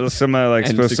 Wait, somebody like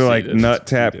And supposed to like succeeded. nut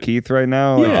tap Keith right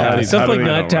now? Like, yeah, how do- stuff how do like we-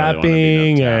 nut I don't really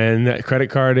wanna be tapping nut and credit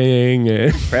carding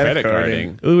and Credit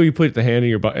carding. Ooh, you put the hand in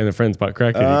your butt in a friend's butt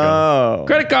crack and you go, Oh,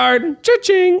 credit card,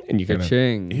 cha-ching, and you can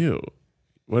Ching. Ew.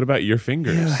 What about your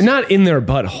fingers? not in their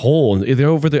butthole. They're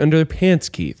over there under their pants,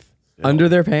 Keith. Under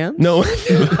their pants? No,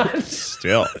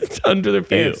 Still. it's under their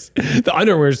pants. The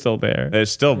underwear's still there. There's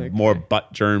still more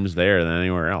butt germs there than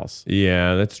anywhere else.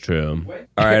 Yeah, that's true.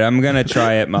 all right. I'm gonna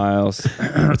try it, Miles.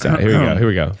 What's that? Here we go. Here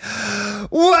we go.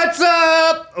 What's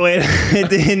up? Wait, it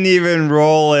didn't even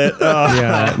roll it. Oh,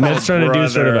 Yeah, Ned's trying to do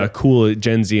sort of brother. a cool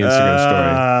Gen Z Instagram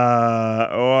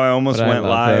story. I almost What I went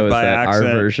love, live though, is by that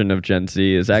accident. our version of Gen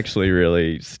Z is actually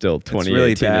really still 2018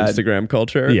 really bad. Instagram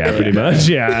culture. Yeah, pretty much.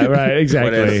 Yeah, right.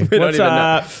 Exactly. is? We don't What's even know.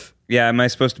 up? Yeah, am I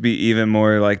supposed to be even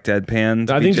more like deadpan?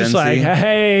 to I be think Gen just like, Z?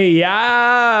 hey,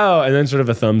 yow, and then sort of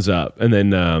a thumbs up, and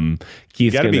then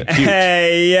Keith's gotta gonna be cute.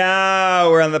 Hey, yeah,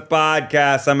 we're on the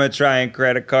podcast. I'm gonna try and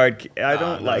credit card. I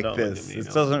don't no, like don't this. look at me, It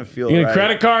no. doesn't feel You're right. gonna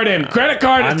credit card him. Credit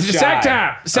card him. I'm Sack shy.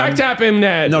 tap. Sack tap him,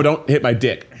 Ned. No, don't hit my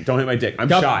dick. Don't hit my dick. I'm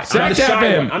shy. Sack I'm the tap shy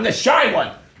him. one. I'm the shy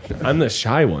one. I'm the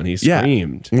shy one. He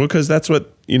screamed. Well, because that's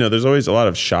what, there's always a lot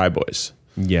of shy boys.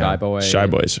 Yeah. Shy boy. Shy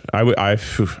boys. I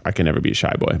can never be a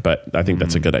shy boy, but I think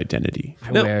that's a good identity.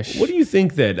 Now, wish. what do you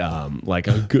think that like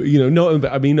a good,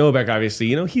 Noah Beck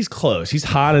obviously, he's close. He's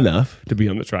hot enough to be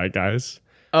on the Try Guys.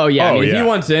 Oh yeah, I Oh, mean, if yeah. he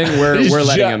wants in, we're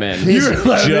letting him in. He's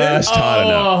just hot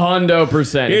enough.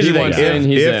 100%. Here's If he the thing. wants in,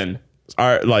 he's in.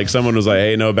 Like someone was like,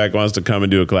 "Hey, Noah Beck wants to come and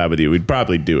do a collab with you," we'd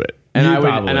probably do it. And You I would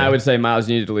probably. say, Miles,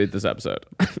 you need to delete this episode.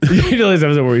 You know this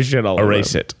episode where we shit all over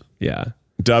Erase him. it. Yeah.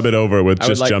 Dub it over with would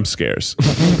just like- jump scares.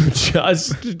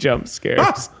 Just jump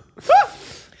scares.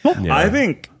 Yeah. I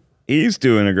think he's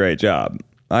doing a great job.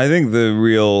 I think the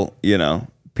real,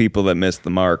 people that missed the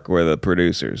mark were the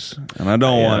producers. And I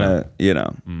don't want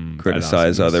to,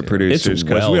 criticize also other miss it. producers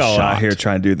because well we all out shot. here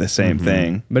trying to do the same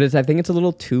thing. But I think it's a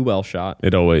little too well shot.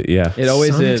 It always, yeah. It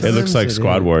always is. It looks like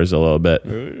Squad Wars a little bit,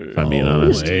 if I'm being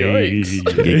honest. We ain't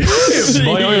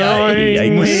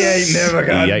never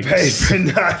got Yikes. paid for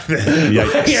nothing.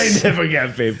 Yikes. I never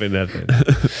got paid for nothing.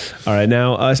 All right,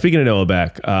 now speaking of Noah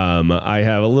Beck, I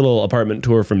have a little apartment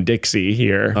tour from Dixie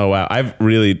here. Oh wow, I've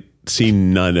really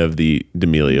seen none of the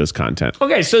D'Amelio's content.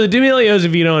 Okay, so the D'Amelios,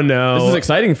 if you don't know, This is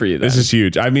exciting for you, then. This is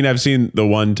huge. I mean, I've seen the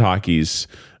one Talkies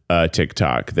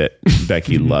TikTok that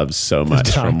Becky loves so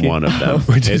much from Talkie. one of them.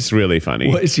 It's really funny.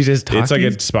 What, she just It's like a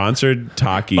Talkies? sponsored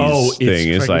Talkies Oh, it's thing.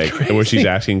 It's fucking like where she's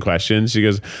asking questions. She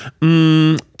goes,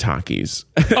 Talkies.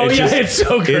 Oh yeah, it's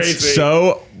so crazy. It's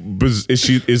so.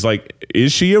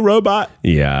 Is she a robot?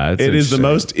 Yeah, It is the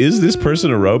most. Is this person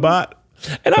a robot?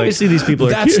 and obviously these people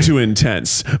are That's cute. too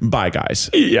intense. Bye, guys.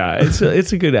 Yeah,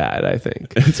 it's a good ad, I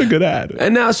think. It's a good ad.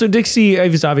 And now, so Dixie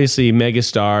is obviously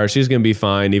megastar. She's gonna be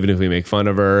fine, even if we make fun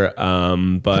of her.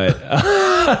 But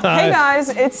Hey guys,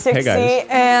 it's Dixie, guys.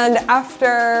 and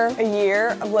after a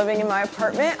year of living in my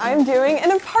apartment, I'm doing an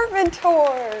apartment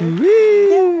tour.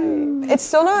 Yay. It's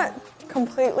still not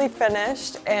completely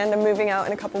finished, and I'm moving out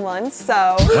in a couple months,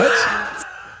 so...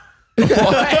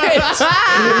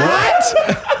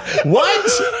 What?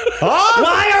 Huh?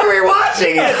 Why are we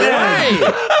watching it then?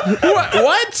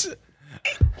 What?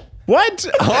 What?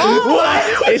 Huh?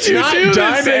 What? It's not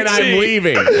done and I'm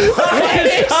leaving.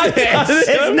 It's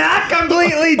not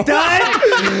completely done,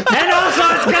 and also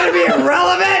it's gonna be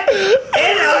irrelevant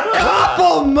in a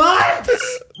couple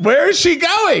months. Where is she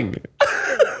going?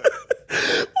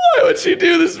 why would she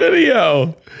do this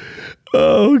video?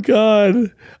 Oh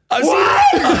God.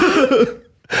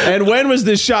 And when was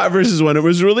this shot versus when it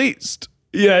was released?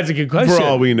 Yeah, that's a good question. For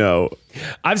all we know.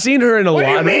 I've seen her in a lot. What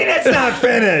do you mean it's not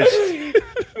finished?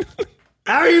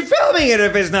 How are you filming it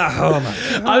if it's not? Oh my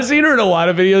God. I've seen her in a lot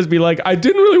of videos be like, I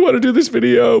didn't really want to do this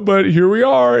video, but here we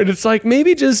are. And it's like,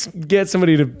 maybe just get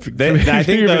somebody to. I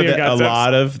think though that a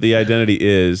lot of the identity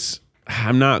is,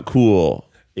 I'm not cool.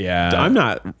 Yeah. I'm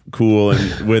not cool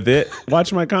and with it.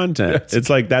 Watch my content.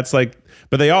 That's like,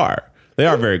 but they are. They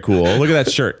are very cool. Look at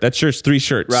that shirt. That shirt's 3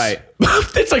 shirts. Right.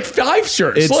 It's like 5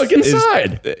 shirts. Look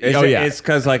inside. It's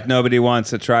because like nobody wants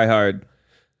to try hard.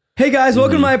 Hey guys,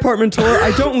 welcome to my apartment tour.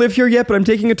 I don't live here yet, but I'm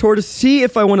taking a tour to see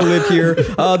if I want to live here.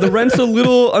 The rent's a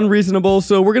little unreasonable,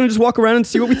 so we're gonna just walk around and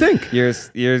see what we think.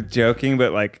 You're joking,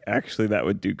 but like actually that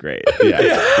would do great. Yeah.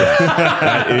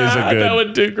 That is a good. That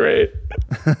would do great.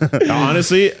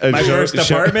 Honestly, My first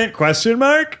apartment? Question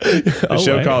mark. A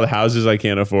show called Houses I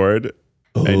Can't Afford.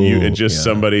 And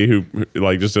somebody who,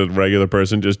 like, just a regular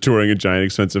person just touring a giant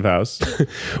expensive house.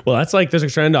 Well, that's like, there's a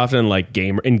trend often in like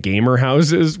gamer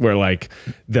houses where like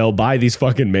they'll buy these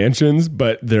fucking mansions,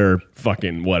 but they're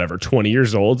fucking 20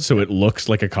 years old, so it looks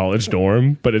like a college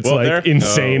dorm, but it's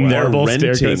insane marble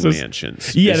staircases.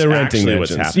 Mansions. Yeah, they're renting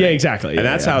mansions. What's happening. Yeah, exactly. And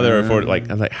that's how they're afforded. Like,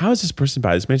 I'm like, how does this person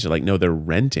buy this mansion? Like, no, they're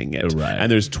renting it. Right.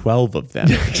 And there's 12 of them.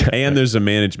 Exactly. And there's a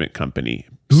management company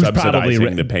who's subsidizing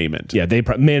probably the payment. Yeah,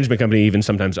 management company even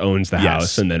sometimes owns the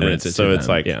house and then rents it. So to it's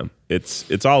them. like,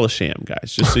 it's all a sham,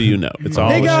 guys. Just so you know, it's all.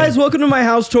 Hey guys, welcome to my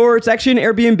house tour. It's actually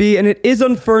an Airbnb and it is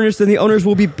unfurnished, and the owners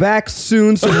will be back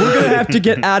soon, so we're gonna have to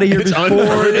get out of here before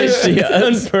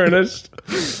unfurnished.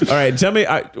 All right, tell me.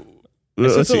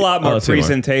 This is a lot more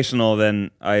presentational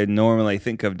than I normally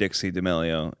think of Dixie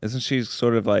D'Amelio. Isn't she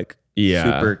sort of like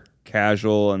super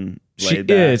casual and laid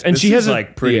back? Is, and she has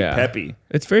like pretty peppy.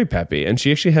 It's very peppy, and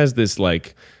she actually has this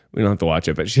like. We don't have to watch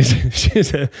it, but she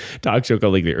has a talk show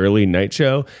called like the Early Night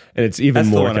Show, and it's even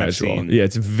more casual. Yeah,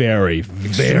 it's very,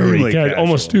 very casual.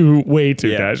 Almost way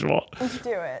too casual. Let's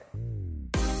do it.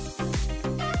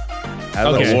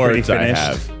 Okay, awards I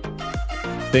have.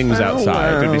 Things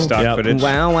outside. Could be stock footage.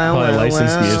 Probably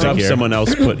licensed music Stuff here. someone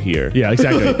else put here. Yeah,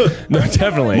 exactly. No,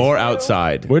 definitely. More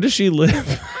outside. Where does she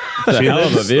live? She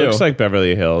looks like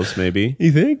Beverly Hills, maybe.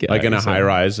 You think? Like in a high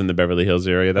rise in the Beverly Hills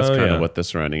area. That's kind of what the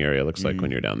surrounding area looks like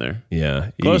when you're down there.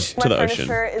 Yeah. Close to the My ocean.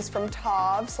 furniture is from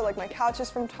Tav, so like my couch is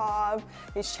from Tav,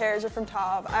 these chairs are from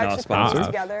Tav. I actually put these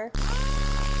together.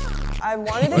 I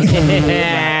wanted it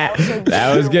to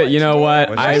That was good. You know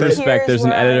what? I respect there's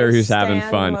an editor who's having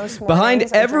fun. Behind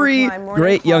every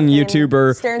great young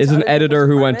YouTuber is an editor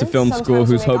who went to film school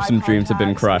whose hopes and dreams have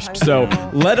been crushed. So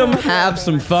let them have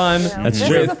some fun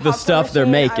with the stuff they're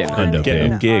making.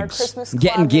 Getting gigs.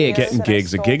 Getting gigs. Getting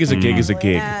gigs. A gig is a gig is a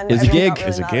gig. Is a gig.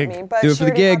 Is a gig. Do it for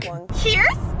the gig.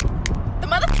 Here's the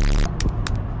mother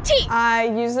tea. I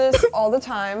use this all the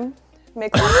time.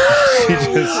 Make she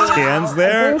just stands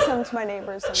there. I bring some to my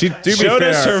neighbors. She showed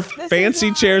us her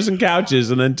fancy chairs and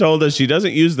couches and then told us she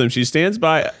doesn't use them. She stands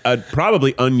by a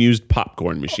probably unused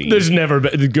popcorn machine. There's never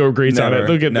been go greets on it.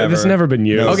 Look at this. It's never been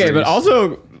used. Okay, but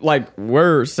also like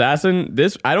we're sassing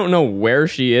this. I don't know where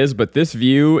she is, but this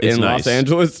view in Los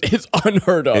Angeles is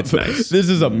unheard of. It's nice. This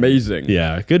is amazing.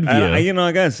 Yeah, good view.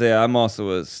 I gotta say, I'm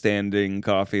also a standing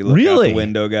coffee look out the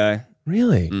window guy.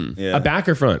 Really? Yeah. A back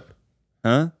or front?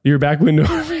 Huh? Your back window.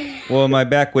 Well, my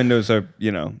back windows are,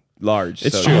 large.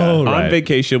 It's so true. Right. On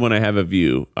vacation, when I have a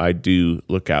view, I do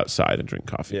look outside and drink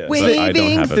coffee. Yeah. But I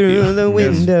don't have a through view. the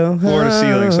window. Floor to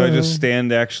ceiling, so I just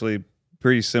stand actually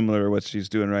pretty similar to what she's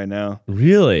doing right now.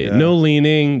 Really? Yeah. No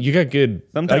leaning. You got good.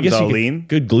 Sometimes I guess I'll you lean.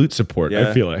 Good glute support. Yeah.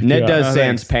 I feel like Ned does Oh, sans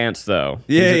thanks. pants though.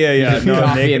 Yeah. No,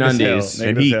 coffee and naked as hell, undies. naked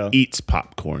And as he hell. eats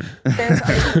popcorn. Stand to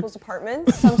other people's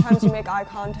apartments. Sometimes we make eye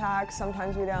contact.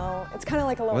 Sometimes we don't. It's kind of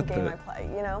like a little What game the- I play.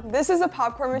 This is a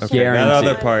popcorn machine. Okay, that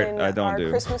other in part I don't our do.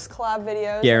 Christmas collab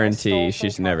videos. Guarantee I stole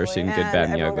she's from never Charlie, seen Good, and Bad,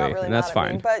 and everyone got Ugly, really and that's mad at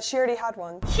me, fine. but she already had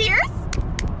one. Here's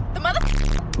the mother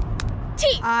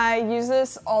tea. I use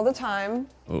this all the time.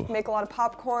 Make a lot of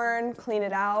popcorn, clean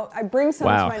it out. I bring some.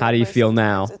 Wow, to my how do you neighbors feel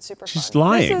sometimes. now? It's super She's fun.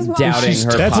 lying. This is my- Doubting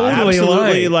her That's pop. totally Absolutely.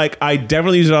 lying. Like, I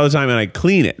definitely use it all the time and I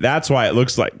clean it. That's why it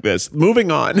looks like this.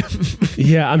 Moving on.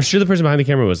 Yeah, I'm sure the person behind the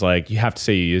camera was like, "You have to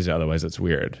say you use it, otherwise it's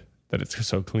weird that it's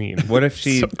so clean." What if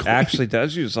she So clean. actually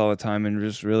does use all the time and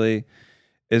just really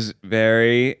is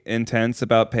very intense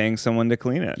about paying someone to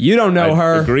clean it? You don't know I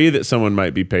her. agree that someone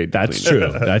might be paid to That's clean it.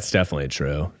 true. That's definitely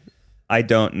true. I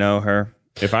don't know her.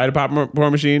 If I had a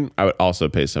popcorn machine, I would also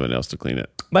pay someone else to clean it.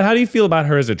 But how do you feel about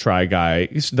her as a try guy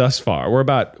thus far? We're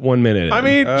about 1 minute in. I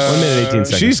mean, 1 minute 18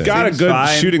 seconds. she's got a Seems good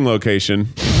fine. shooting location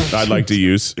I'd like to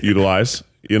utilize.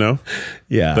 you know?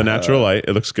 Yeah. The natural light.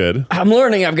 It looks good. I'm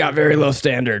learning I've got very low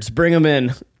standards. Bring them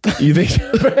in. You think?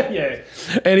 Yeah.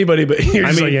 Anybody, but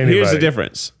Here's the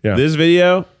difference. Yeah. This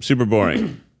video, super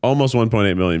boring. Almost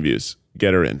 1.8 million views.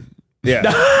 Get her in. Yeah.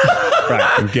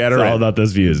 Right. Get her It's in. all about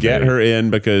those views. Get baby. her in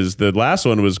because the last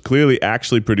one was clearly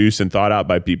actually produced and thought out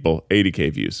by people.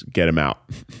 80K views. Get him out.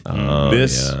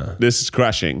 This is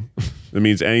crushing. That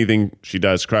means anything she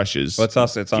does crushes. Well, it's on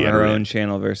Get her her own in.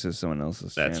 channel versus someone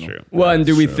else's That's channel. true. Well, and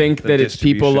do we think The that it's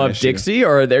people distribution love issue. Dixie,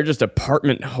 or are there just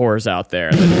apartment whores out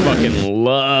there that fucking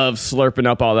love slurping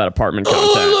up all that apartment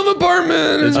content?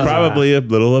 apartment. It's probably a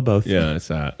little of both. Yeah, it's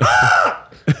that.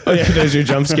 Oh yeah, there's your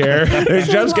jump scare. There's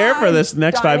a jump scare for this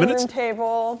next 5 dining minutes. room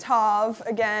table, Tav.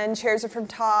 Again, chairs are from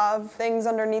Tav. Things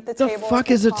underneath the The table. fuck are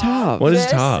from is a Tav? What is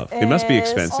This Tav? It must be is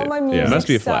expensive. all my Yeah. It music must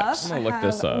be a stuff. flex. I'm gonna look I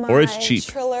this have up. Or it's my cheap.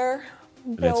 Triller,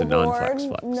 it's a non-flex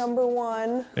Billboard, flex.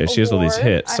 #1. Yeah, she has all these award.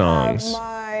 hit songs.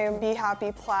 I have my Be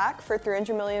Happy plaque for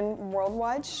 300 million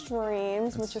worldwide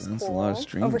streams, which is That's a cool. lot of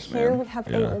streams, Over here man. we have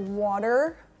Yeah. a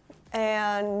water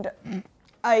and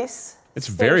ice. It's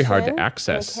very hard to station,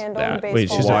 access and a candle that. and Wait,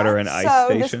 baseball she's bat. water and ice so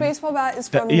this station? baseball bat is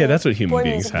from yeah, that's what human Boy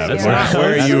beings Music have. Video. That's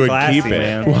where That's you would classy, keep it.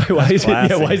 man. Why is it? Yeah,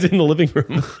 Classy. why is it in the living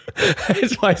room?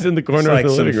 It's why is it in the It's corner like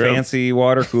of the some living room? fancy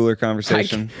water cooler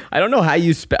conversation. I don't know how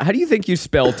you spell. How do you think you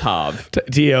spell Tav?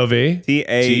 TOV.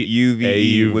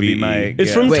 TAUVE would be my It's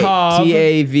guess. from Wait, Tav.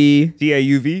 TAV.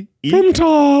 TAUVE? From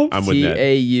Tav. I'm with Ned.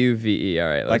 TAUVE. All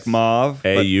right, Like let's- mauve,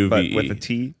 but AUVE. with a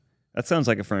T. That sounds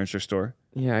like a furniture store.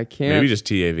 Yeah, I can't. Maybe just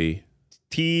TAV.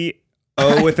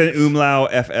 T-O with an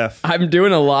umlaut FF. I'm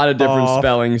doing a lot of different Tav.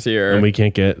 spellings here. And we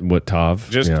can't get what Tav.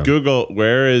 Just Yeah. Google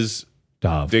where is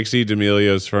Tav. Dixie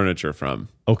D'Amelio's furniture from.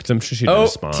 Oh, because I'm sure she Oh,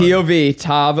 does spawn. TOV,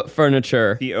 Tav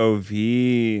Furniture.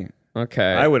 T-O-V.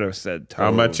 Okay. I would have said Tove.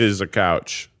 How much is a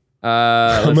couch?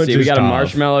 Let's much see. We is got a Tav?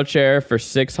 marshmallow chair for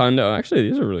 $600. Oh, actually,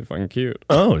 these are really fucking cute.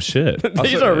 Oh shit.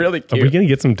 These are really Are cute. we gonna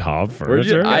get some Tav We're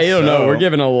furniture? I don't know. We're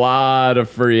giving a lot of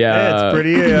free. Yeah, it's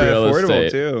pretty real affordable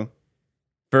estate. too.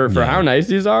 For how nice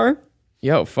these are.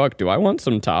 Yo, fuck. Do I want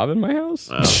some Tav in my house?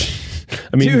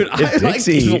 I mean, Dude, if I like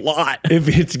Dixie, these a lot. If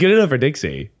it's good enough for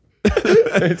Dixie,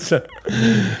 it's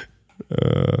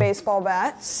baseball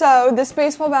bat. So this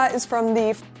baseball bat is from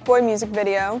the Boy music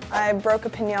video. I broke a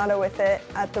piñata with it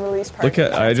at the release party. look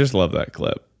at. I just love that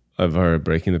clip of her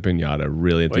breaking the pinata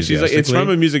really Well, she's enthusiastically. like, it's from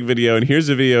a music video, and here's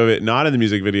a video of it not in the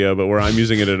music video, but where I'm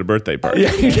using it at a birthday party. Yeah,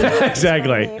 From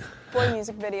exactly. the Boy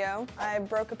music video. I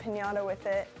broke a piñata with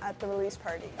it at the release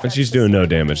party. But she's doing no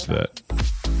damage to that.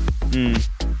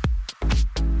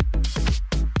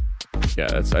 Yeah,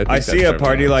 that's. I, think I that's see a very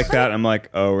party nice. like that. I'm like,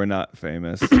 oh, we're not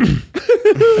famous.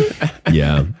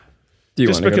 Yeah. Do you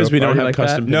Just wanna go to because a we don't party have like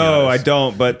custom. that? No, pinatas. I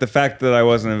don't. But the fact that I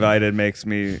wasn't invited makes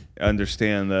me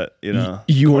understand that, you know.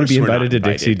 You want course to be we're not invited to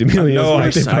Dixie invited. D'Amelio's No, I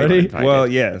birthday said party? invited. Well,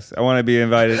 yes. I want to be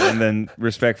invited and then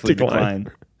respectfully decline.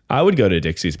 I would go to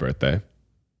Dixie's birthday.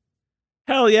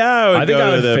 Hell yeah, I would I think go I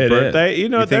to would the fit birthday. You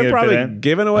know, You think they're it'd probably fit in?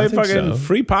 giving away I think fucking so.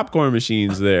 free popcorn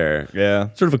machines there. Yeah.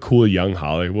 Sort of a cool young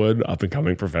Hollywood up and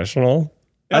coming professional.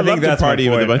 I I'd love think to that's party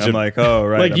my with a point. bunch I'm of like, oh,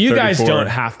 right. Like I'm you guys 34. don't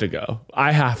have to go.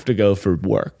 I have to go for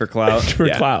work. For clout. For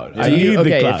Yeah. clout. So I you- need the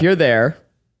okay, clout. if you're there,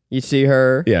 you see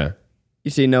her, Yeah.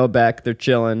 you see Noah Beck, they're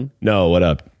chilling. No, what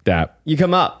up? Dap. You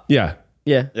come up. Yeah.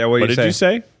 Yeah. Yeah, What did you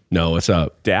say? No, what's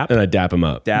up? Dap? And I dap him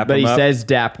up. Dap But him he up. says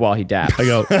dap while he daps. I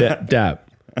go, dap.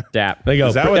 Dap. I go,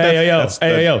 Is that what hey, that's- yo, that's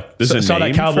hey, the- yo. there's a Saw that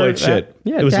name cowboy for that? shit.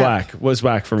 Yeah, it was dap. whack. Was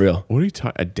whack for real. What are you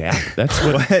talking? A dap? That's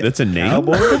what? That's a name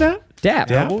for that? Dap.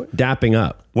 Dapping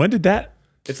up. When did that?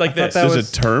 It's like this. There's a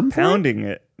term for it? Pounding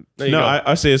it. No,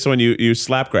 I say it's when you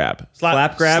slap grab.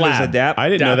 Slap grab is a dap. I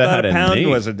didn't know Dap that had a a pound name.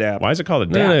 was a dap. Why is it called a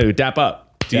No, dap? no, dap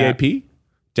up. DAP?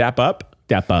 Dap up?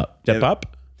 Dap up. Dap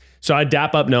up? So I'd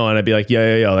dap up Noah and I'd be like,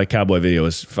 yo, that cowboy video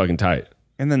was fucking tight.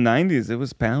 In the 90s, it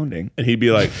was pounding. And he'd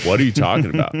be like, "What are you talking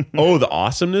about? Oh, the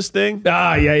awesomeness thing."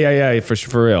 Ah, yeah,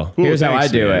 for real. Cool, Here's how I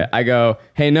thanks, do man. it. I go,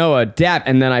 hey, Noah, dap.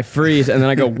 And then I freeze. And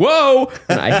then I go, whoa.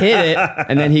 And I hit it.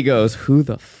 And then he goes, who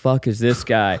the fuck is this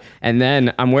guy? And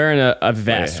then I'm wearing a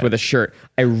vest with a shirt.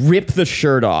 I rip the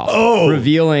shirt off,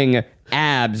 revealing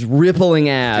abs, rippling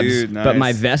abs. Dude, nice. But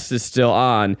my vest is still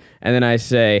on. And then I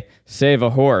say, save a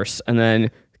horse. And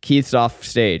then Keith's off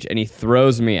stage. And he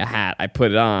throws me a hat. I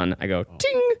put it on. I go,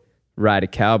 ting. Ride a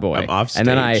cowboy. I'm off And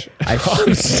then I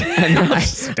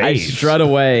stage. I strut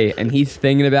away, and he's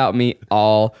thinking about me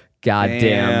all goddamn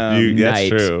Damn. Dude, that's night.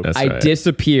 true. That's I right.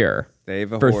 disappear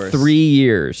Save a for horse. 3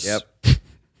 years. Yep.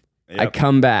 I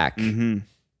come back Mm-hmm.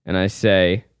 and I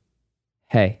say,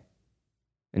 "Hey,"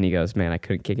 and he goes, "Man, I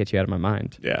couldn't get you out of my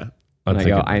mind." Yeah. And I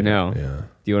go, thinking- "I know. Yeah.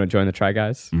 Do you want to join the Try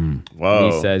Guys?" Whoa.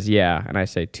 And he says, "Yeah," and I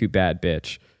say, "Too bad,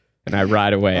 bitch." and I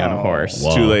ride away on a horse.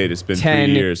 It's too late. It's been 10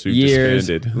 3 years. We've years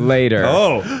disbanded. later,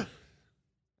 Oh,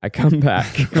 I come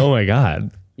back. Oh my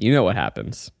God. You know what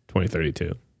happens.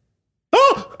 2032.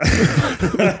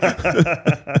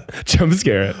 Jump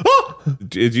scare it.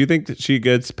 Do you think that she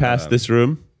gets past this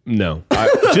room? No.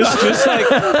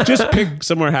 Just pick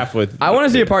somewhere halfway. I want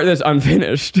to see a part that's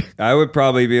unfinished. I would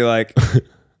probably be like,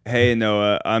 hey,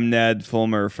 Noah, I'm Nad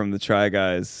Fulmer from the Try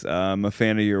Guys. I'm a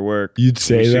fan of your work. You'd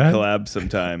say we should that? collab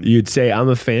sometime. You'd say, I'm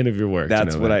a fan of your work.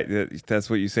 That's You know what that. that's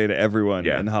what you say to everyone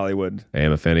in Hollywood. I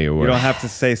am a fan of your work. You don't have to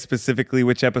say specifically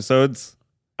which episodes.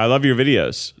 I love your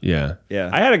videos. Yeah. Yeah.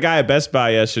 I had a guy at Best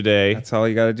Buy yesterday. That's all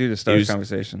you got to do to start a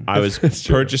conversation. I was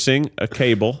purchasing a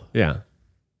cable. Yeah.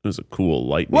 It was a cool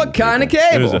lightning. What kind of It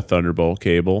cable? was a Thunderbolt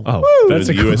cable. Oh, It was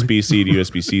a USB-C to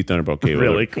USB-C Thunderbolt cable.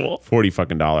 Really cool.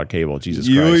 $40 cable. Jesus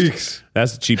Christ.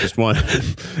 That's the cheapest one.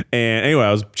 And anyway,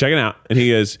 I was checking out, and he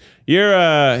goes, you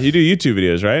do YouTube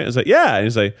videos, right? I was like, yeah. And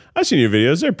he's like, I've seen your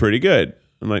videos. They're pretty good.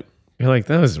 I'm like, You're like,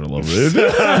 that was a little rude.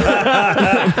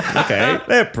 okay.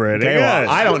 They're pretty Okay, good. well,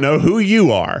 I don't know who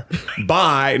you are.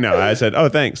 Bye. No, I said, oh,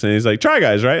 thanks. And he's like, Try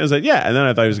Guys, right? I was like, yeah. And then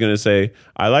I thought he was going to say,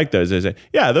 I like those. I said,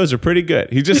 yeah, those are pretty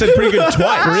good. He just said pretty good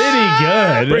twice. Pretty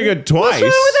good. Pretty good twice.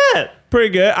 What's wrong with that? Pretty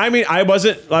good. I mean, I was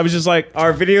just like,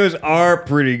 Our videos are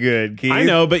pretty good, Keith. I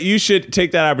know, but you should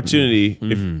take that opportunity,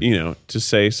 if to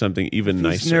say something even He's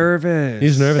nicer. nervous.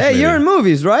 He's nervous. Hey, maybe. you're in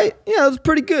movies, right? Yeah, it was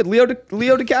pretty good. Leo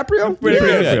DiCaprio?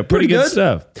 Pretty good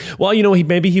stuff. Well,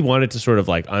 maybe he wanted to sort of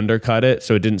like undercut it,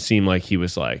 so it didn't seem like he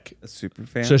was like A super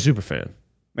fan. so super fan.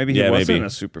 Maybe he Yeah, wasn't maybe. a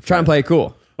super fan. Try and play it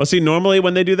cool. Well, see, normally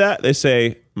when they do that, they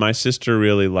say, "My sister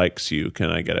really likes you. Can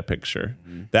I get a picture?"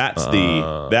 That's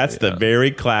the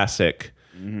very classic.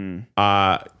 Playing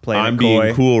I'm it being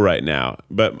coy. cool right now,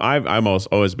 but I'm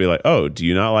always be like, "Oh, do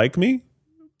you not like me?"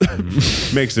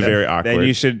 Makes it very awkward. Then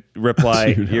you should reply,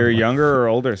 your younger or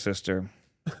older sister.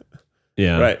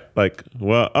 Yeah. right? Like,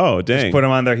 well, oh, dang. Just put them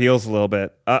on their heels a little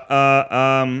bit.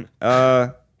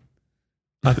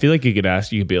 I feel like you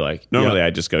could be like, Normally, yeah. I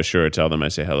just go, sure, tell them I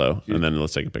say hello, and then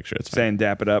let's take a picture. It's fine. Saying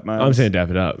dap it up, Miles. I'm saying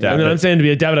dap it up. Dap I mean, it. I'm saying to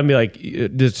be dap it up and be like,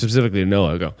 just specifically to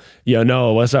Noah, I go, yo,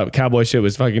 Noah, what's up? Cowboy shit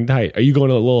was fucking tight. Are you going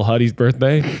to Lil Huddy's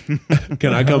birthday?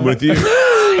 Can I come with you?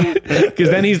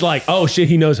 Because then he's like, oh shit,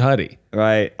 he knows Huddy.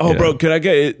 Right. Oh, bro, could I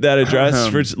get that address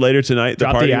for later tonight? The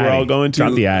Drop party the we're Addy. all going to.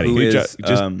 Drop the Addy. Who You is,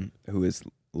 ju- who is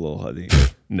Lil Huddy?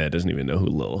 Ned doesn't even know who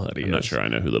Lil Huddy is. I'm not sure I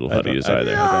know who Little Huddy is either.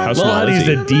 don't- How Lil small Huddy's is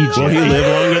he? a DJ. Will he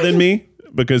live longer than me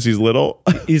because he's little?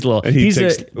 He's little. And he he's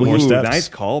takes more Ooh, steps. nice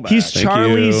callback. He's Thank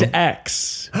Charlie's you.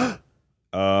 ex.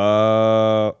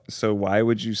 So why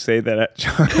would you say that at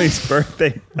Charlie's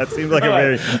birthday? That seems like a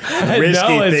very know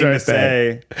risky his thing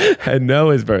birthday. to say. I know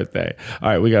his birthday. All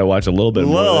right, we gotta watch a little bit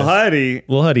more. Lil of this. Huddy.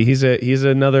 Lil Huddy. He's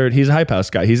a Hype House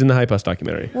guy. He's in the Hype House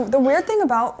documentary. The weird thing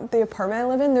about the apartment I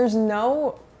live in, there's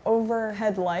no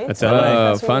overhead lights. That's LA.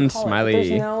 That's what Fun you call it, but smiley.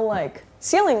 There's no like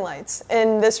ceiling lights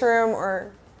in this room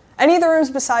or any of the rooms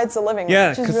besides the living room. Yeah,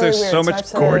 which is because really there's weird. so I much have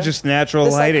to- gorgeous natural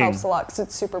this lighting. Like helps a lot because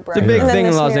it's super bright. It's a big And then thing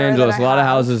in this Los mirror that Angeles. I A lot of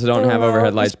have houses don't have through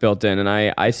overhead the- lights built in, and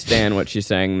I stand what she's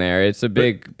saying there. It's a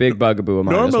big bugaboo of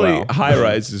mine Normally, as well. high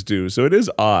rises do, so it is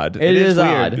odd. It is weird.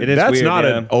 odd. It is That's weird, not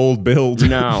yeah. an old build.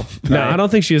 No. No, I don't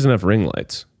think she has enough ring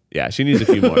lights. Yeah, she needs a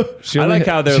few more. I only- like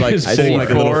how they're she like has sitting like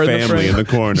a little four in the family in the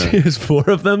corner. She has 4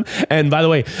 of them. And by the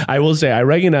way, I will say I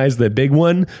recognize the big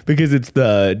one because it's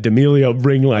the D'Amelio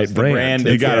ring light the brand. brand.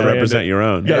 You It's got to branded. represent your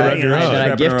own. Yeah, Yeah, rep your yeah, own. yeah.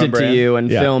 that I Repping her own gifted to brand. you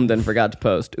and Yeah. filmed and forgot to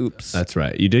post. Oops. That's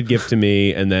right. You did gift to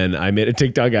me, and then I made a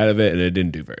TikTok out of it, and it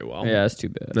didn't do very well. Yeah, that's too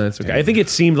bad. That's okay. I think it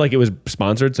seemed like it was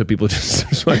sponsored, so people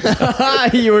just swiped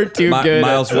up. You were too good.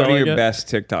 Miles, at what are throwing your it. best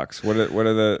TikToks? What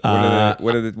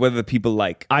are the people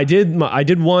like? I did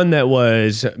one that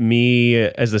was me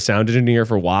as the sound engineer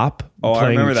for WAP. Oh, I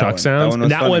playing remember that Chuck one. sounds. That one was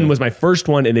That funny. one was my first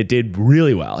one, and it did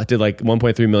really well. It did like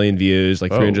 1.3 million views,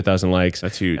 like 300,000 likes.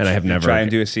 That's huge. And I have never Try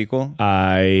and do a sequel?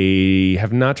 I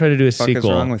have not tried to do a Fuck is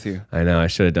sequel. wrong with you? I know I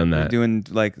should have done that. Doing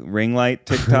like ring light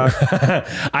TikTok?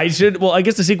 I should. Well, I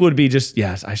guess the sequel would be just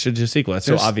yes. I should just sequel. That's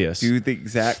so Just obvious. Do the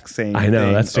exact same I know,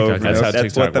 thing that's TikTok. over and That's over. how That's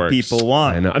TikTok what the works. people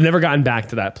want. I know. I've never gotten back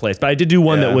to that place, but I did do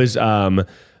one that Yeah. was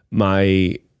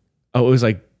it was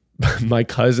like my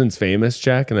cousin's famous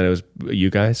check, and then it was you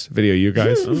guys, video you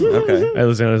guys. Okay. I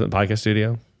listened to it in the podcast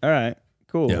studio. All right.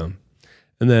 Cool. Yeah.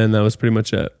 And then that was pretty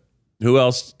much it. Who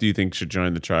else do you think should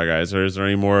join the Try Guys, or is there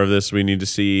any more of this we need to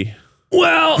see?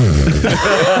 Well,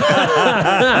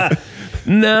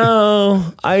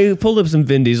 no, I pulled up some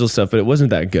Vin Diesel stuff, but it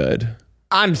wasn't that good.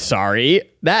 I'm sorry.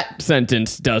 That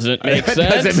sentence doesn't make sense.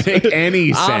 Doesn't make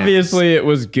any sense. Obviously, it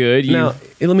was good. Now,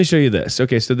 let me show you this.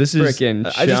 Okay, so this is. Frickin'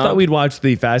 I just thought we'd watch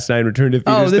the Fast 9 Return to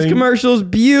Theaters this thing. commercial's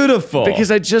beautiful. Because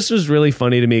it just was really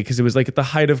funny to me because it was like at the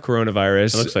height of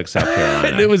coronavirus. It looks like South Carolina.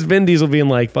 And it was Vin Diesel being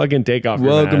like, fucking take off your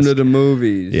Welcome mask. to the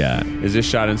movies. Yeah. Is this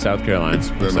shot in South Carolina?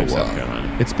 It looks like South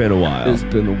Carolina. It's been a while. It's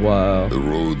been a while. The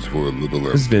roads were a little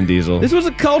This is Vin Diesel. This was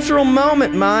a cultural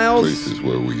moment, Miles. places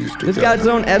where we used to This got its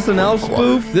own SNL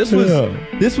spoof.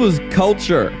 This was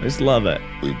culture. I just love it.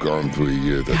 We've gone through a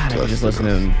year that God, I could just tested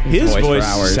listen to us. His for voice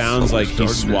hours. sounds like he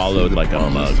swallowed like a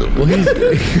mug. Well,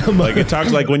 he's Like it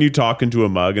talks like when you talk into a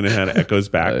mug and it kind of echoes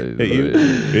back at you.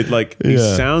 It like he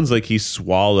sounds like he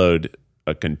swallowed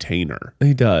a container.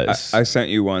 he does. I sent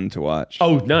you one to watch.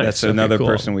 Oh, nice. That's Okay, another cool.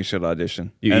 person we should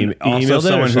audition. You and emailed also it or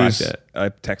someone Slacked who's it? I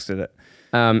texted it.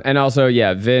 And also,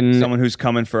 Vin. Someone who's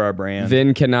coming for our brand.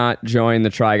 Vin cannot join the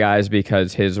Try Guys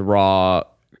because his raw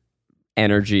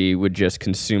energy would just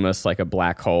consume us like a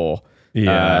black hole.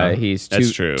 Yeah, he's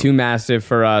that's true. too massive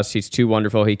for us. He's too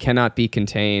wonderful. He cannot be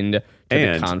contained to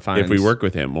And the confines. if we work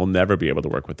with him, we'll never be able to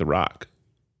work with The Rock.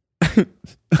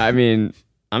 I mean,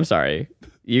 I'm sorry.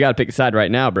 You got to pick a side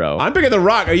right now, bro. I'm picking The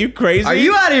Rock. Are you crazy? Are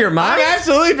you out of your mind? I'm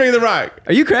absolutely picking The Rock.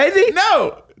 Are you crazy?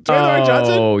 No. Dwayne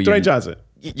Johnson? you- Dwayne Johnson.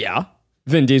 Yeah.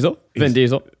 Vin Diesel. Vin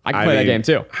Diesel. I can play that game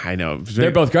too. I know.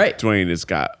 They're both great. Dwayne has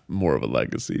got more of a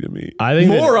legacy to me. I think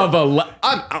More of a.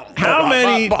 How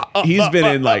many? He's been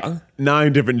in like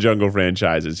 9 different jungle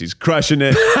franchises. He's crushing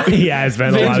it. he has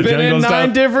been a lot Vin's of been jungle in 9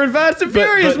 stuff. different Fast and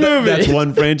Furious movies. That's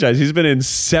one franchise. He's been in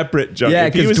separate jungle. Yeah,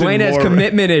 If he because was in Dwayne has more-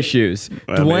 commitment issues.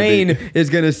 Well, Dwayne maybe.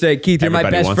 is going to say, Keith, you're my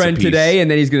Everybody best wants a friend piece. today, and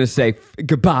then he's going to say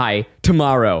goodbye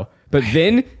tomorrow. But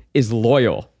Vin is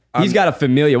loyal. He's got a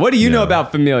familia. What do you know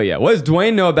about familia? What does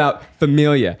Dwayne know about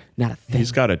familia? Not a thing.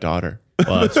 He's got a daughter.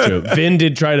 Well, that's true. Vin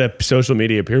did try to social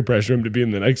media peer pressure him to be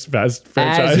in the next Fast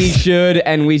franchise. As he should,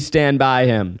 and we stand by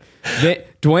him.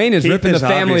 Dwayne is Keith ripping the is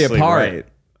family obviously apart. right.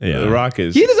 Yeah. The Rock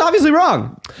is. Keith is obviously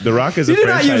wrong. The Rock is He a did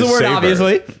not franchise use the word saver.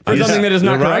 obviously for He's- something that is The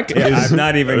not Rock correct. is- I'm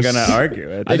not even going to argue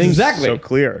it. I think Exactly. It's so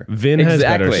clear. Vin has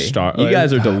better Exactly. star. You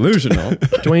guys are delusional.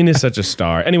 Dwayne is such a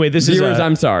star. Anyway, this Viewers, is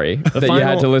I'm sorry that you final-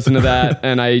 had to listen to that,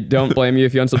 and I don't blame you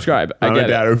if you unsubscribe. I Mom get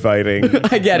and Dad it. are fighting.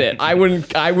 I get it.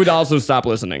 I would also stop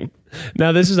listening.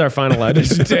 now this is our final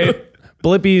audition tape.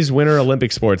 Blippi's Winter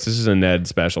Olympic Sports. This is a Ned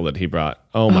special that he brought.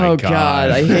 Oh my god!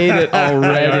 I hate it I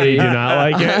already. already do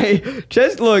not like it.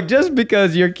 Just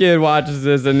because your kid watches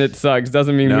this and it sucks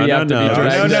doesn't mean we have to be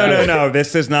dragged down. No.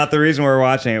 This is not the reason we're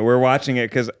watching it. We're watching it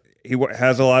because he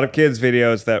has a lot of kids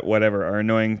videos that whatever are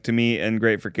annoying to me and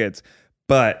great for kids.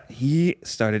 But he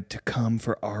started to come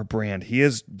for our brand. He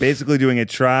is basically doing a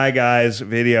Try Guys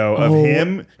video of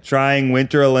him trying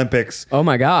Winter Olympics. Oh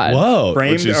my god! Whoa!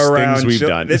 Framed Which is around. things we've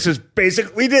done. This is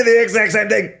basically, we did the exact same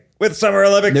thing with Summer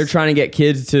Olympics. They're trying to get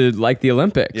kids to like the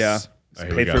Olympics. Yeah. All right,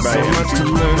 here we Paid go. for by him. much to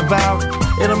learn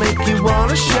about. It'll make you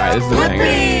want to All shout. right, this is the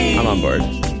banger. I'm on board.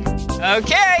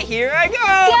 Okay, here I go.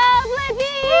 Not Olympic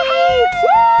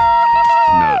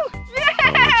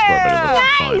sport, but it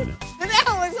looks fun. That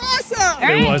was awesome.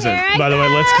 It wasn't. By the way,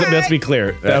 let's be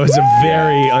clear. That was a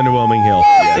very underwhelming hill.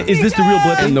 Is this the real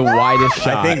Blippi? In the widest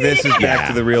shot. I think this is back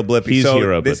to the real Blippi. He's so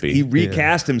hero this, Blippi. He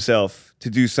recast himself to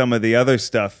do some of the other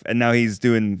stuff, and now he's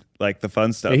doing like the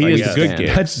fun stuff. He I is guess. a good kid.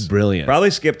 That's brilliant.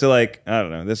 Probably skip to like, I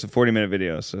don't know. This is a 40-minute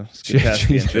video, so skip past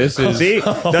the intro. This is See,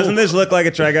 doesn't this look like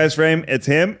a Try Guys frame? It's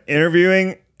him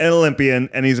interviewing an Olympian,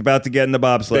 and he's about to get in the they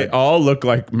bobsled. all look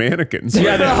like mannequins.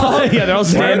 yeah, they're all Why are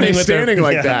standing they with their standing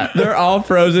like Yeah. that? They're all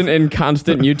frozen in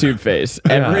constant YouTube face.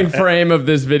 Every frame of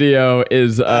this video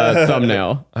is a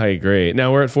thumbnail. I agree.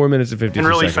 Now we're at 4 minutes and 52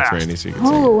 really seconds, fast. Randy, so you can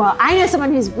see. Oh, well, I know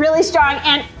someone who's really strong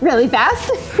and really fast.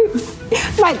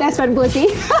 My best friend, Blippi.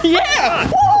 Yeah!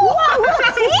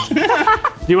 Whoa, see?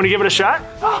 Do you want to give it a shot?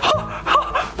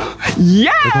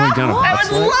 Yeah. going down a I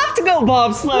would bobsled? love to go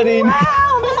bobsledding.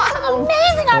 Wow, that's an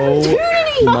amazing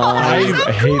opportunity.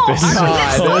 I hate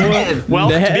this. Well,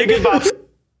 to be a good bob.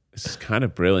 This is kind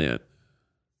of brilliant.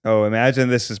 Oh, imagine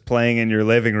this is playing in your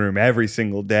living room every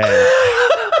single day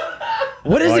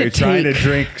What does while it you're trying to take?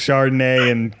 drink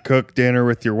Chardonnay and cook dinner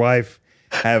with your wife.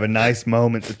 Have a nice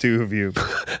moment, the two of you.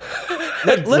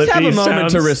 Let's have a Blippi moment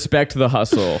to sounds- respect the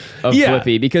hustle of Yeah.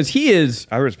 Blippi because he is.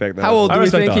 I respect that. How old I do we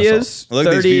respect think the he hustle. is? Look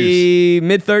at 30, these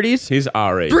mid 30s? He's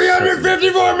our age.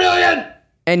 354 million!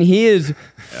 And he is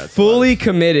fully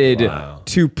committed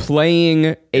to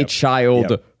playing a child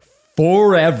Yep.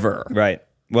 forever. Right.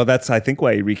 Well, that's, I think,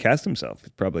 why he recast himself.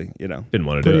 Probably, you know. Didn't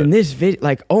want to But do in it. this video,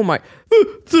 like, oh my,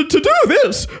 to do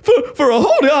this for a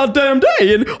whole goddamn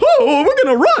day, and oh, we're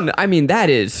gonna run. I mean, that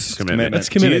is Commitment. That's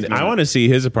committed. I want to see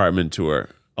his apartment tour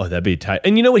Oh, that'd be tight.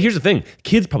 And you know what? Here's the thing.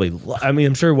 Kids probably,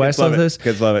 I'm sure Wes loves this.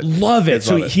 Kids love it. Love it. Kids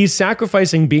So love it. he's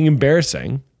sacrificing being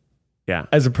embarrassing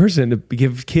as a person to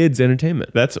give kids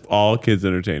entertainment. That's all kids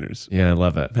entertainers. Yeah, I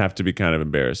love it. Have to be kind of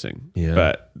embarrassing. Yeah.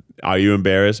 But are you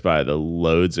embarrassed by the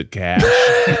loads of cash?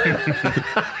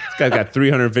 This guy's got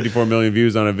 354 million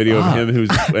views on a video of him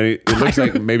it looks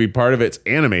like maybe part of it's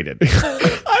animated.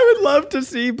 I would love to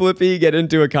see Blippi get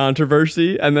into a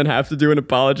controversy and then have to do an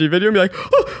apology video and be like,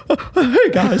 hey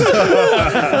guys,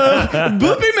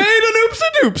 Blippi made an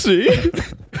oopsie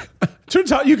doopsie. Turns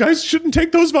out you guys shouldn't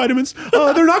take those vitamins.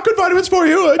 They're not good vitamins for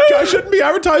you. I shouldn't be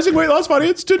advertising weight loss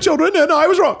vitamins to children, and I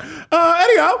was wrong.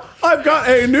 Anyhow, I've got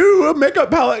a new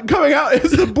makeup palette coming out.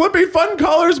 It's the Blippi Fun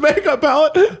Colors makeup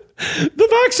palette. The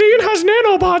vaccine has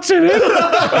nanobots in it.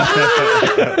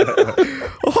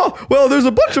 Well, there's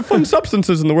a bunch of fun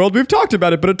substances in the world. We've talked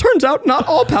about it, but it turns out not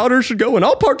all powder should go in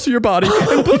all parts of your body,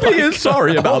 and Blippi is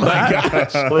sorry about that.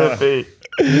 Gosh, Blippi.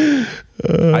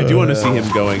 I do want to see him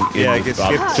going. Jump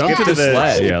to the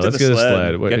sled. Yeah, let's get a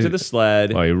sled. Get to the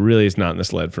sled. Oh, he really is not in the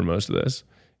sled for most of this.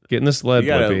 Get in the sled,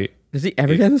 Blippi. Does he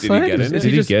ever get in the sled? Did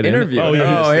he get in it? interviewed? Oh,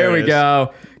 yeah, here we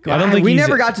go. I don't think we he's-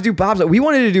 never got to do Bob's. We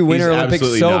wanted to do Winter He's Olympics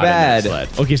absolutely so not in that bad.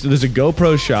 sled. Okay, so there's a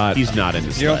GoPro shot. He's not in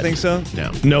the sled. You don't think so?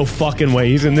 No. No fucking way.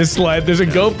 He's in this sled. There's a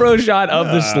GoPro shot of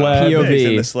the sled. POV. He's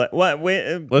in the sled. What?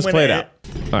 Let's play it out.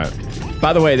 All right.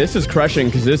 By the way, this is crushing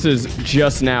because this is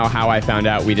just now how I found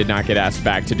out we did not get asked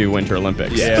back to do Winter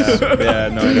Olympics. Yeah,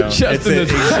 no, I know. Just in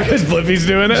this, Because Blippi's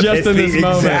doing it. just It's in the this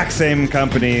moment. exact same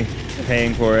company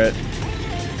paying for it.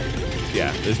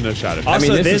 Yeah, there's no shot of it. Also,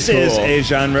 mean, this is is cool. a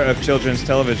genre of children's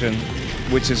television,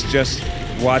 which is just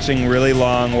watching really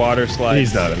long water slides.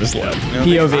 He's not in the sled.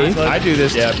 POV. I do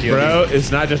this, Yeah, POV. bro. It's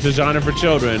not just a genre for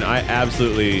children. I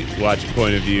absolutely watch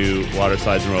point of view water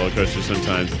slides and roller coasters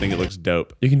sometimes. I think it looks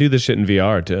dope. You can do this shit in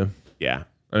VR too. Yeah.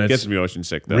 And It it's gets me motion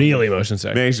sick though. Really motion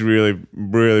sick.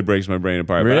 Really breaks my brain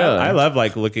apart. But Really? I love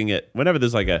like looking at whenever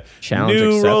there's like a Challenge new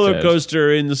accepted. roller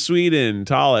coaster in Sweden,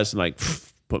 tallest, and like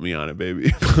put me on it,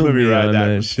 baby. Let me me ride on that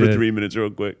that for shit. 3 minutes real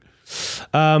quick.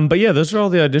 But yeah, those are all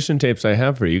the audition tapes I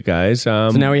have for you guys. So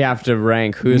now we have to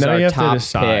rank who's Now our you have to top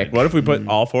decide. pick. What if we put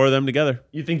all four of them together?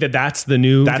 you think that that's the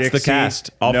new? That's the Dixie, cast.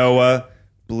 All Noah,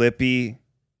 Blippi,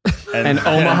 And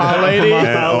Omaha Lady.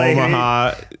 Omaha Lady.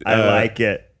 Omaha. I like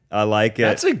it. I like it.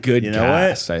 That's a good You know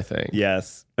cast, what? I think.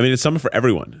 Yes. I mean, it's something for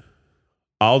everyone.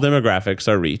 All demographics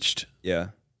are reached. Yeah.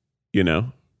 You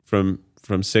know, from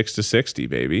 6 to 60,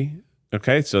 baby.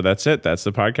 Okay, so that's it. That's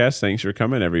the podcast. Thanks for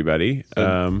coming, everybody.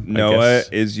 I Noah guess-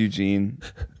 is Eugene.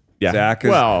 yeah. Zach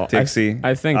is Well, Dixie.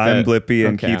 I think I'm that- Blippi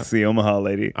and okay. Keith's the Omaha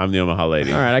Lady. I'm the Omaha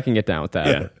Lady. All right, I can get down with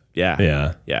that.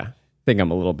 Yeah. Yeah. I think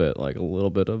I'm a little bit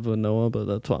of a Noah, but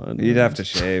that's fine. You'd have to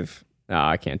shave. No,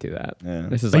 I can't do that. Yeah.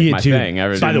 This is But like you my do- thing.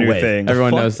 by the New way, thing.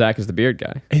 Everyone fuck- knows Zach is the beard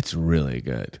guy. It's really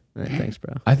good. All right, thanks,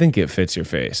 bro. I think it fits your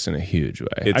face in a huge way.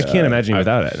 It's- I can't imagine you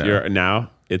without it. Now. Now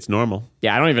it's normal.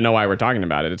 Yeah, I don't even know why we're talking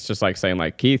about it. It's just like saying,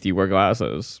 like, Keith, you wear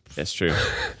glasses. That's true.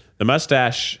 The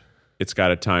mustache, it's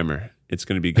got a timer. It's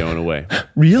going to be going away.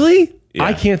 Really? Yeah.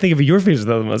 I can't think of your face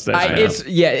without the mustache. now.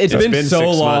 It's been so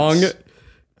 6 long. months.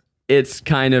 It's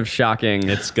kind of shocking.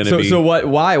 It's gonna be- So what?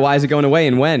 Why? Why is it going away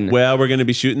and when? Well, we're going to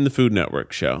be shooting the Food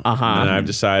Network show. Uh-huh. And I've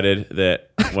decided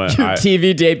that when Your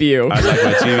TV debut. I'd like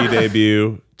my TV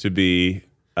debut to be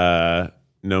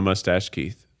no mustache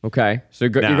Keith. Okay, so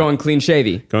Now- you're going clean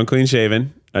shavy. Going clean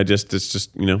shaven. It's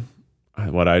just, you know,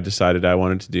 what I decided I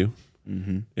wanted to do.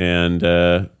 And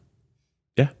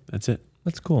yeah, that's it.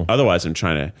 That's cool. Otherwise, I'm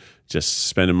trying to just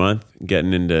spend a month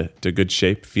getting into good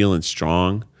shape, feeling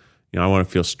strong. You know, I want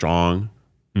to feel strong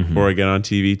before I get on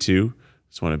TV too.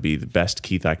 Just want to be the best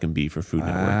Keith I can be for Food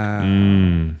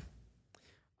Network.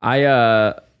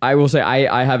 I will say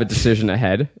I have a decision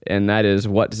ahead, and that is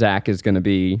what Zach is going to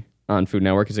be on Food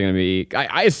Network. Is going to be.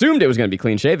 I assumed it was going to be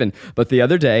clean shaven, but the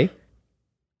other day,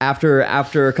 after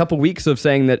a couple weeks of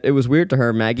saying that it was weird to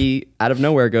her, Maggie out of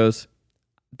nowhere goes,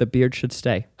 "The beard should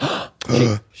stay."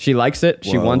 she likes it.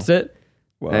 She wants it.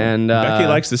 And Becky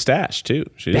likes the stash too.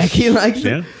 Becky likes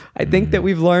it. I think that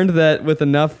we've learned that with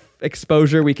enough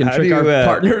exposure, we can trick our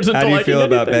partners into How do you liking feel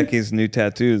about anything. Becky's new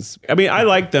tattoos? I mean, I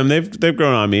like them. They've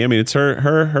grown on me. I mean, it's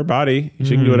her body.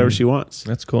 She can do whatever she wants.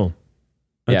 That's cool.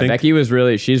 Yeah, think-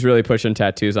 Becky she's really pushing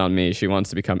tattoos on me. She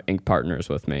wants to become ink partners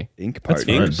with me. Ink That's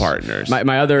partners. Ink partners.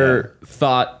 My other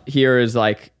thought here is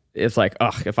like, it's like,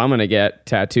 ugh, if I'm going to get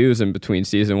tattoos in between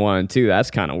season 1 and 2, that's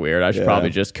kind of weird. I should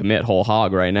probably just commit whole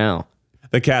hog right now.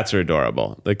 The cats are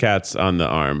adorable. The cats on the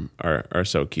arm are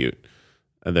so cute.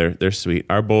 They're sweet.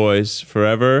 Our boys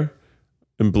forever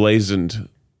emblazoned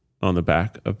on the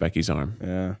back of Becky's arm. Yeah.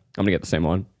 I'm going to get the same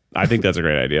one. I think that's a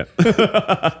great idea.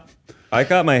 I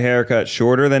got my hair cut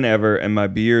shorter than ever and my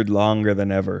beard longer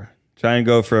than ever. Try and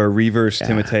go for a reverse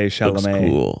Timothée Chalamet. Looks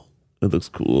cool. It looks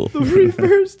cool.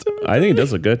 Reverse. I think it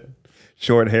does look good.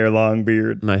 Short hair, long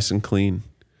beard. Nice and clean.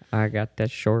 I got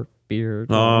that short beard.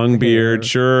 Long beard,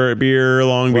 short beard,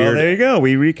 long beard. Well, there you go.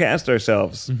 We recast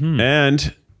ourselves.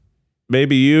 And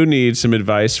maybe you need some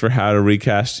advice for how to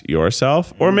recast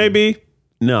yourself, or maybe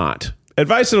not.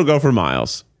 Advice that'll go for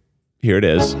miles. Here it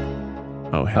is.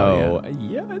 Oh, hell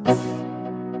yeah. Yes.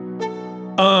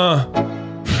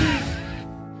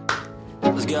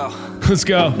 Let's go. Let's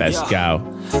go. Let's go.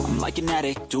 I'm like an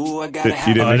addict. Do I gotta have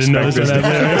You didn't expect this.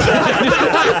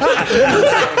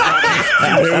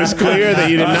 It was clear that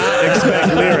you did not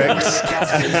expect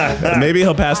lyrics. Maybe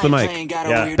he'll pass the mic.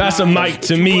 Yeah. Pass a mic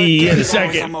to me in a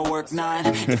second.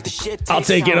 I'll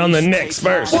take it on the next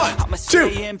verse. 1,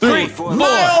 2, 3,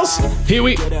 Miles. Here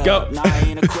we go.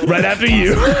 Right after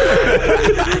you.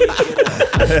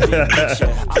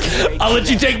 I'll let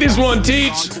you take this one,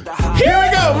 Teach. Here we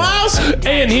go, Miles.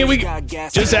 And here we go.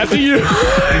 Just after you.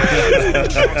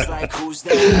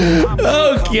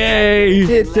 Okay.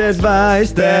 It's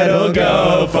advice that'll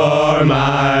go for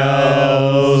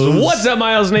Miles. What's up,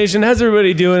 Miles Nation? How's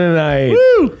everybody doing tonight?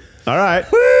 Woo! All right.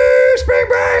 Woo! Spring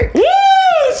break! Woo!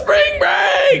 Spring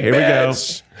break! Here we go.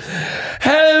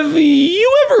 Have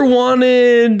you ever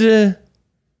wanted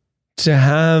to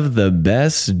have the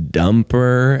best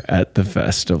dumper at the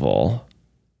festival?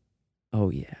 Oh,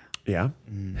 yeah. Yeah.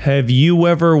 Have you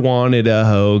ever wanted a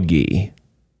hoagie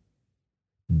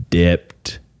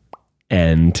dipped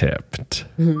and tipped?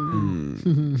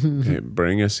 Okay,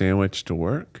 bring a sandwich to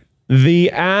work.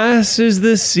 The ass is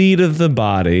the seat of the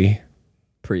body.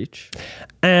 Preach.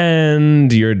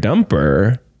 And your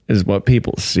dumper is what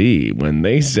people see when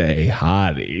they say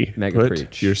hottie. Mega Put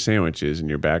preach. your sandwiches in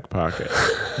your back pocket.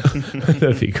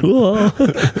 That'd be cool.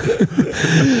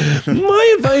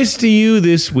 My advice to you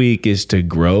this week is to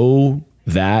grow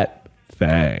that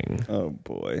thing. Oh,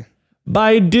 boy.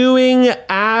 By doing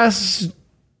ass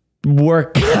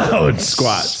workouts.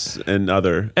 Squats and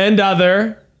other. And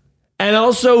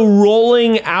also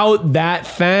rolling out that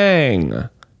thing.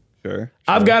 Sure.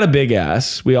 I've got a big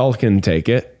ass. We all can take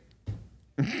it.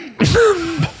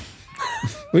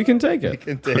 We can take it.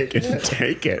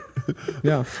 Take it.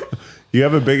 Yeah. You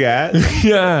have a big ass?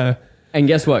 Yeah. And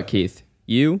guess what, Keith?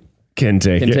 You Can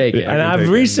take it. take it. And I can I've take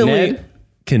it. recently Ned?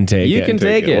 can take You it. can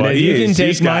take it. Well, You can he's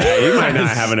take my got- You might not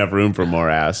ass. have enough room for more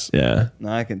ass. Yeah. No,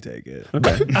 I can take it.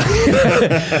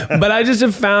 But I just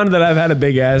have found that I've had a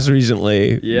big ass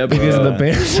recently. Yeah, because of the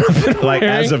pants I've been Like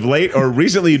wearing. as of late, or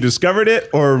recently you discovered it,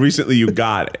 or recently you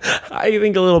got it. I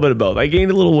think a little bit of both. I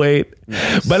gained a little weight,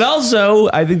 but also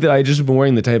I think that I just been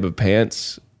wearing the type of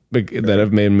pants that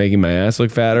have been making my ass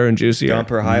look fatter and juicier.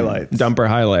 Dumper highlights. Dumper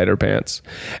highlighter pants.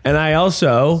 And I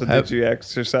also So have, did you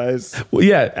exercise well,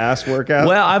 yeah. ass workout?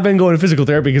 Well, I've been going to physical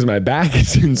therapy because my back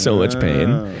is in so much pain,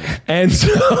 and so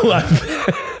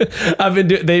I've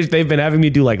been they've been having me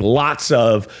do like lots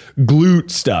of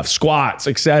glute stuff, squats,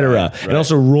 etc., and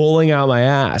also rolling out my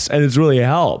ass, and it's really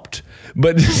helped.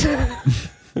 But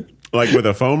Like with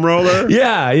a foam roller?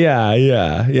 yeah.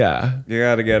 You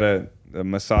got to get a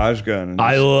massage gun. And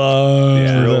I love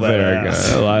drill the that Theragun.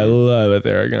 ass. I love a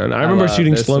Theragun. I remember love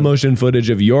shooting this slow one. motion footage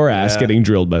of your ass getting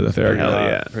drilled by the Theragun. Hell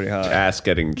yeah. Pretty hot. Ass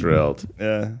getting drilled.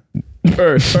 Yeah.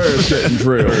 Ass getting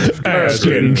drilled. Ass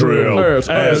getting drilled.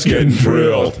 Ass getting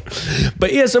drilled.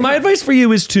 But yeah, so my advice for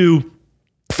you is to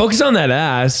focus on that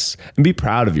ass and be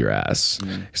proud of your ass.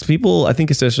 Because people, I think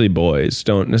especially boys,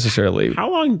 don't necessarily.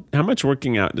 How much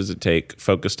working out does it take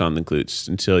focused on the glutes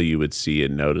until you would see a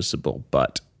noticeable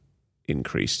butt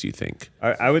increase, do you think?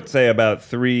 I would say about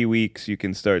 3 weeks you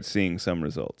can start seeing some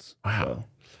results. Wow.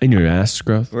 In your ass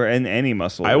growth? Or in any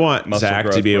muscle. I want muscle Zach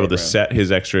to growth be able to program. set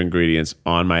his extra ingredients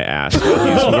on my ass while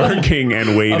he's working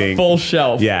and waiting. A full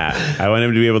shelf. Yeah. I want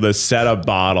him to be able to set a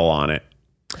bottle on it.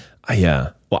 Yeah.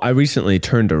 Well, I recently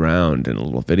turned around in a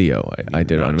little video I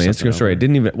did on my Instagram story.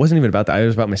 It wasn't even about that. It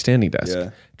was about my standing desk. Yeah.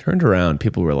 Turned around.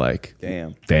 People were like,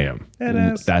 Damn.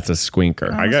 That's a squinker.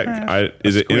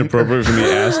 Is it inappropriate for me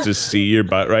to ask to see your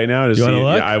butt right now? To You wanna see?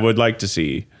 look? Yeah, I would like to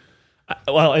see.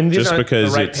 Well, and these Just aren't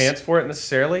because the right it's- pants for it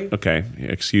necessarily. Okay.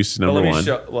 Excuse But number let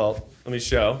me one. let me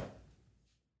show.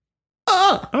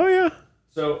 Oh, yeah.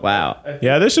 So Wow.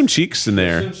 Yeah, there's some cheeks in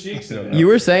there. You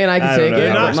were saying I could I don't take know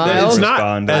it, how but much they Miles. It's not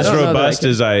respond. as I don't know that I robust can-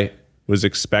 as I was Well,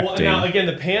 expecting. now again,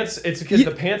 the pants. It's because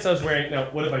the pants I was wearing. Now,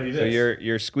 what if I do this? So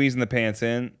you're squeezing the pants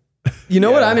in. You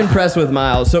know what I'm impressed with,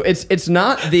 Miles? So it's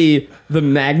not the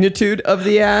magnitude of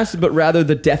the ass, but rather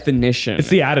the definition. It's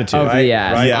the attitude of the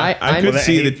ass. Right. Yeah, I could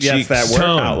see the cheeks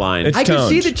outline. It's I could toned.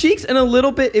 see the cheeks and a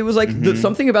little bit. It was like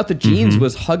something about the jeans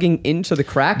was hugging into the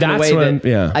crack in a That's way when- that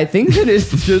yeah. I think that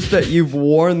it's just that you've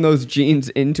worn those jeans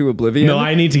into oblivion. No,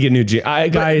 I need to get new jeans.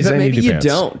 Guys, but I maybe need new you pants.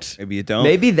 don't. Maybe you don't.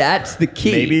 Maybe that's the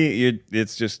key. Maybe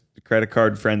it's just credit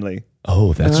card friendly.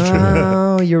 Oh, that's true.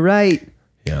 Oh, you're right.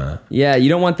 Yeah. Yeah, you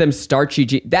don't want them starchy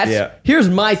jeans. Yeah. Here's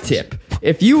my tip.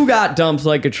 If you got dumps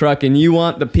like a truck and you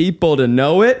want the people to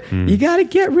know it, you got to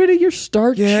get rid of your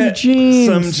starchy jeans.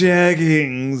 Some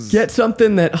jeggings. Get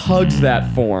something that hugs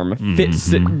that form,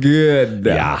 fits it good.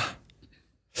 Yeah.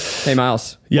 Hey,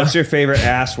 Miles. Yeah. What's your favorite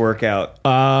ass workout?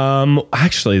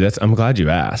 Actually, I'm glad you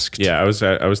asked. Yeah, I was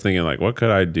thinking like, what could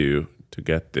I do to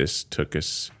get this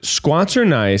tuchus? Squats are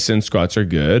nice and squats are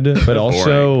good, but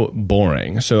also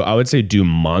boring. So I would say do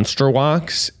monster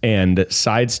walks and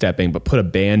sidestepping, but put a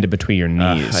band in between your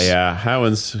knees. Yeah, that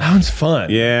one's fun.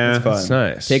 Yeah, it's fun. It's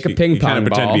nice. Take a ping kind pong of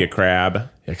pretend ball. to be a crab.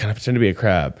 Yeah, kind of pretend to be a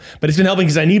crab. But it's been helping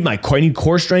because I need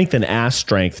core strength and ass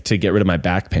strength to get rid of my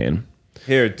back pain.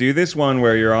 Here, do this one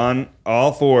where you're on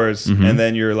all fours and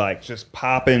then you're like just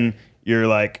popping your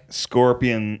like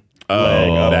scorpion leg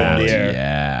up in the air.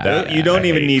 Yeah. You don't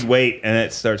even need weight and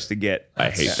it starts to get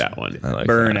I hate that one.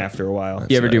 burn after a while.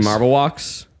 You ever do marble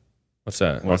walks? What's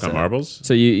that? Walk on marbles?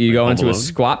 So you go Home into a Alone?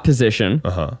 squat position.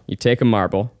 You take a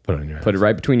marble, Put it on your put it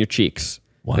right between your cheeks.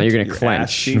 What? Now you're going to Your ass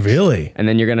clench. cheeks? Really? And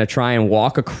then you're going to try and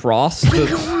walk across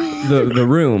the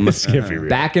room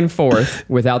back and forth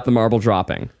without the marble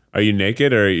dropping. Are you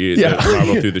naked or are you the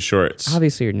marble through the shorts?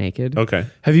 Obviously, you're naked. Okay.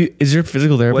 Is your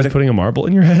physical therapist putting a marble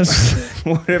in your ass?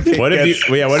 What if you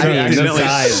accidentally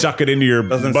suck it into your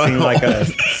doesn't butt? seem like a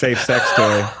safe sex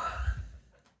toy.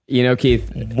 You know,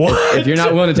 Keith, What? if you're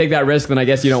not willing to take that risk, then I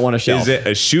guess you don't want a shelf. Is it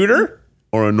a shooter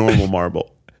or a normal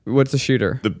marble? What's a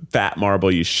shooter? The fat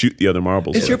marble you shoot the other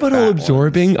marbles. Is with. your butthole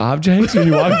absorbing objects when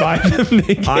you walk by them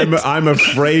naked? I'm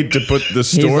afraid to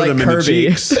store like them in the Kirby.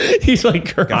 cheeks. He's like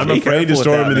Kirby. I'm afraid to careful with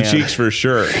store that, them in the man. cheeks for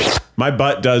sure. My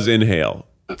butt does inhale.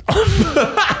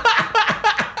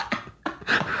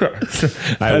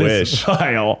 I wish.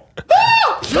 Vile.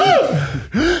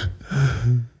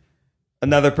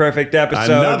 Another perfect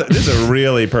episode. This is a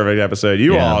really perfect episode.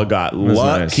 You Yeah, all got it was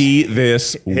lucky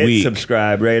this Hit week.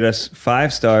 subscribe, rate us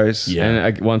 5 stars. Yeah.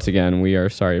 And once again, we are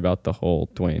sorry about the whole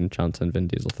Dwayne Johnson Vin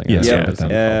Diesel thing. Yes, I yeah. know it's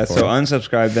Yeah, uncalled so for.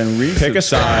 unsubscribe, then resubscribe. Pick a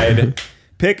side.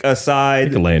 Pick a side.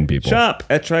 Pick a lane, people. Shop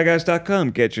at tryguys.com.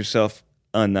 Get yourself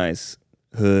a nice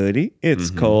hoodie.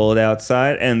 It's cold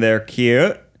outside and they're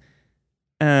cute.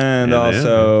 And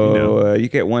also, you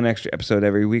get one extra episode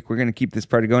every week. We're going to keep this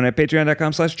party going at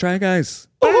patreon.com/tryguys.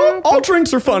 All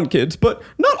drinks are fun, kids, but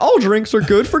not all drinks are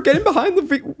good for getting behind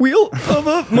the wheel of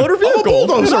a motor vehicle.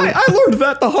 I learned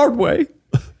that the hard way.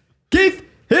 Keith,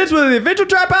 here's with the Adventure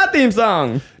Trap Out theme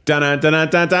song.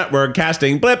 Dun-dun-dun-dun-dun-dun. We're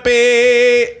casting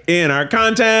Blippi in our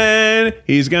content.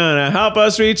 He's gonna help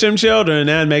us reach some children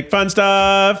and make fun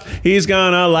stuff. He's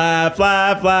gonna laugh,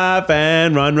 laugh, laugh,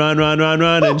 and run,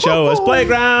 and show us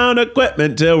playground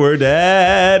equipment till we're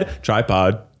dead.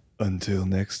 Tripod. Until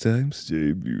next time,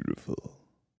 stay beautiful.